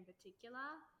three men in particular,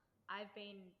 I've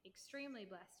been extremely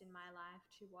blessed in my life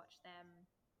to watch them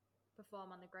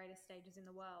perform on the greatest stages in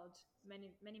the world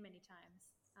many, many, many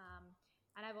times.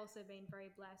 And I've also been very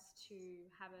blessed to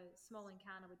have a small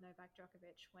encounter with Novak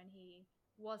Djokovic when he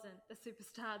wasn't the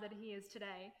superstar that he is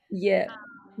today, Yeah.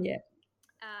 um, Yeah.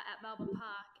 at Melbourne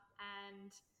Park.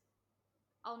 And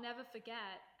I'll never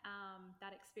forget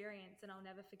that experience, and I'll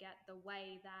never forget the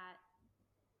way that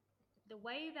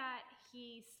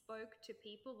he spoke to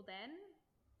people then,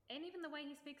 and even the way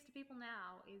he speaks to people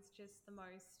now is just the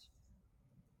most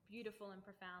beautiful and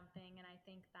profound thing. And I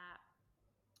think that,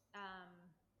 um,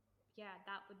 yeah,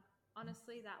 that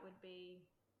would be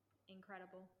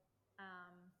incredible.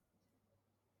 Um,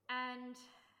 and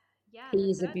yeah, the He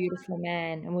is a third beautiful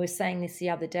man. And we were saying this the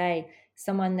other day,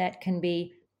 someone that can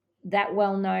be that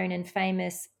well known and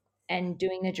famous and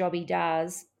doing the job he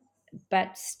does,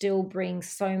 but still brings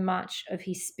so much of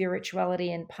his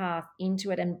spirituality and path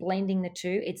into it and blending the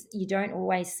two. It's, you don't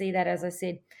always see that, as I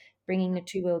said, bringing the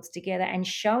two worlds together and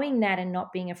showing that and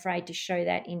not being afraid to show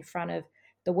that in front of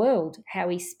the world, how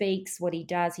he speaks, what he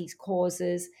does, his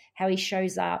causes, how he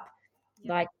shows up. yep,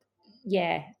 Like,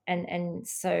 yeah, and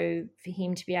so for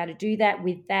him to be able to do that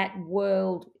with that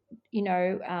world, you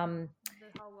know,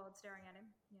 the whole world staring at him.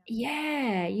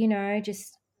 Yeah. yeah,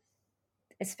 just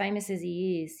as famous as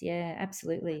he is, yeah,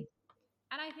 absolutely.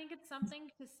 And I think it's something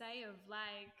to say of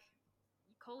like,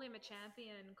 call him a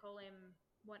champion, call him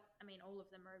what, I mean, all of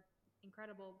them are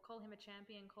incredible. Call him a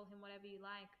champion, call him whatever you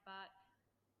like. But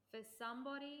for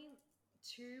somebody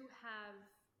to have,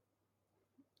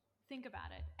 think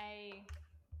about it,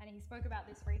 and he spoke about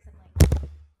this recently,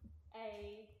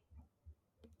 a,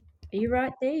 Are you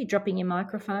right there? You're dropping your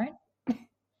microphone.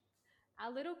 a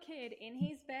little kid in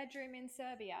his bedroom in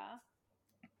Serbia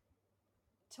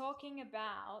talking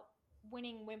about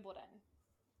winning Wimbledon.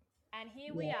 And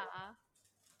here we Yeah, are,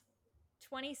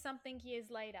 20 something years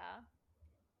later,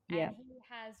 yeah. and he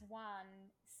has won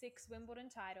 6 Wimbledon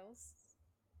titles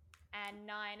and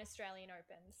 9 Australian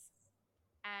Opens.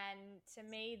 And to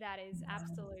me, that is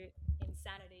absolute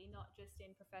insanity, not just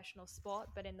in professional sport,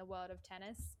 but in the world of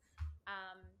tennis.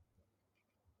 Um,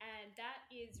 and that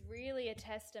is really a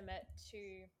testament to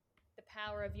the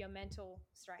power of your mental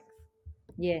strength.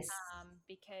 Yes.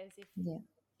 Because if, Yeah.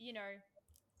 you know,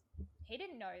 he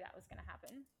didn't know that was going to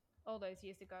happen all those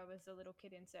years ago as a little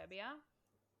kid in Serbia,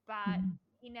 but Mhm.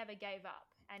 he never gave up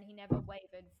and he never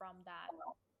wavered from that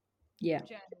Yeah.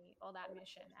 journey or that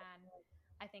mission. And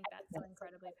I think that's so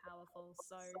incredibly powerful.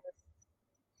 So that's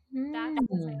Mm.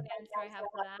 the answer I have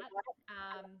for that.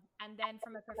 And then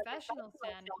from a professional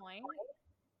standpoint,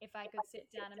 if I could sit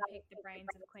down and pick the brains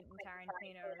of Quentin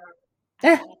Tarantino and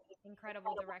Ah, his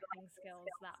incredible directing skills,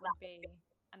 that would be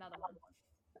another one.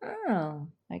 oh,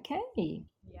 okay.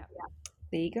 Yeah.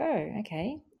 There you go.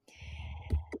 Okay.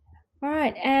 All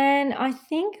right. And I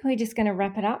think we're just going to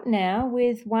wrap it up now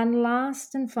with one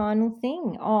last and final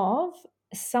thing of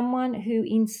someone who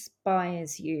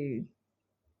inspires you.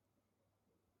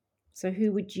 So,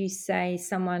 who would you say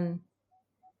someone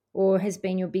or has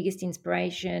been your biggest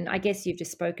inspiration? I guess you've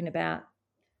just spoken about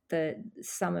the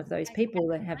some of those I people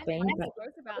that have kind of been, just but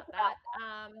spoke about that.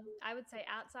 I would say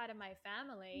outside of my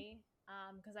family,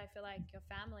 because I feel like your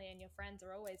family and your friends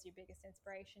are always your biggest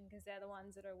inspiration because they're the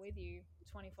ones that are with you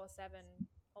 24/7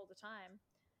 all the time.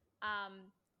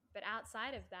 Um, but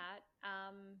outside of that,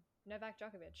 Novak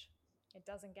Djokovic. It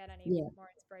doesn't get any yeah, more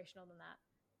inspirational than that.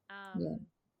 yeah,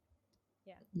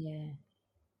 Yeah, yeah.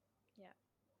 yeah.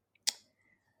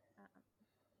 Uh,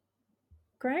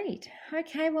 Great.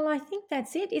 Okay. Well, I think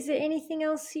that's it. Is there anything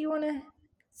else you want to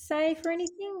say for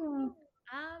anything? Or?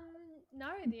 no,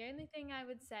 the only thing I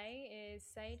would say is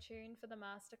stay tuned for the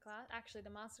masterclass. Actually, the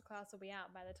masterclass will be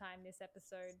out by the time this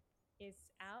episode is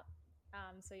out.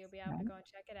 So you'll be able to No. go and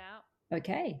check it out.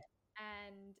 Okay.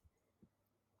 And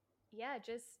yeah,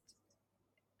 just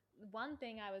one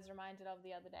thing I was reminded of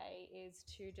the other day is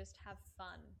to just have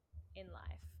fun in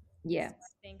life. Yeah. So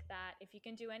I think that if you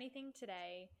can do anything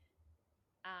today,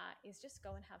 is just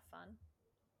go and have fun. Go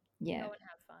Yeah. and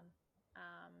have fun.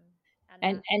 Um, and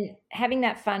And that, and having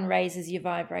that fun raises your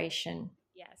vibration.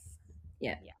 yes.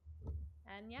 Yeah. Yeah.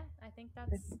 And yeah, I think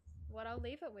that's what I'll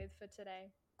leave it with for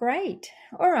today. Great.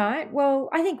 All right. Well,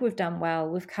 I think we've done well.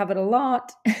 We've covered a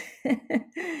lot. Yeah,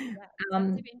 it's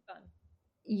um, definitely been fun.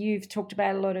 you've talked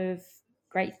about a lot of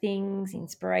great things,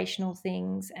 inspirational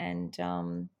things, and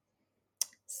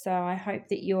so I hope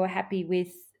that you're happy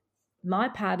with my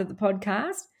part of the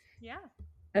podcast Yeah.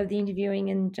 of the interviewing.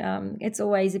 And it's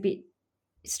always a bit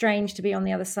strange to be on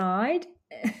the other side.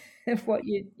 of what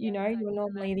you Yes, know, I you're can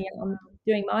normally imagine as I'm well.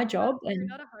 doing my But job. you're And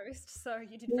not a host, so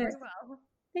you did yes, very well.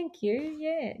 thank you.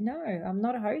 Yeah, no, I'm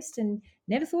not a host and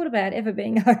never thought about ever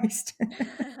being a host.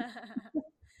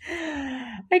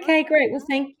 Okay, Awesome. great. Well,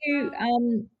 thank you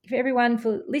for everyone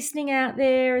for listening out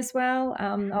there as well.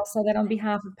 I'll say that on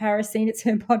behalf of Paris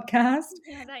Henriksen podcast.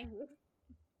 Thank you.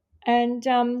 And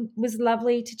was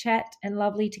lovely to chat and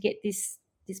lovely to get this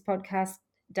podcast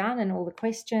done and all the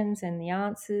questions and the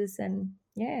answers. And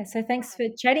yeah, so thanks Yeah,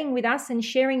 for chatting with us and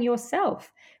sharing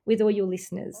yourself with all your of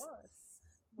listeners. course.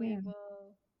 We Yeah.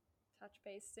 will touch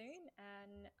base soon,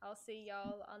 and I'll see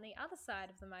y'all on the other side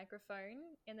of the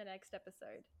microphone in the next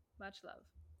episode. Much love.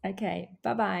 Okay.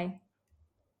 Bye bye.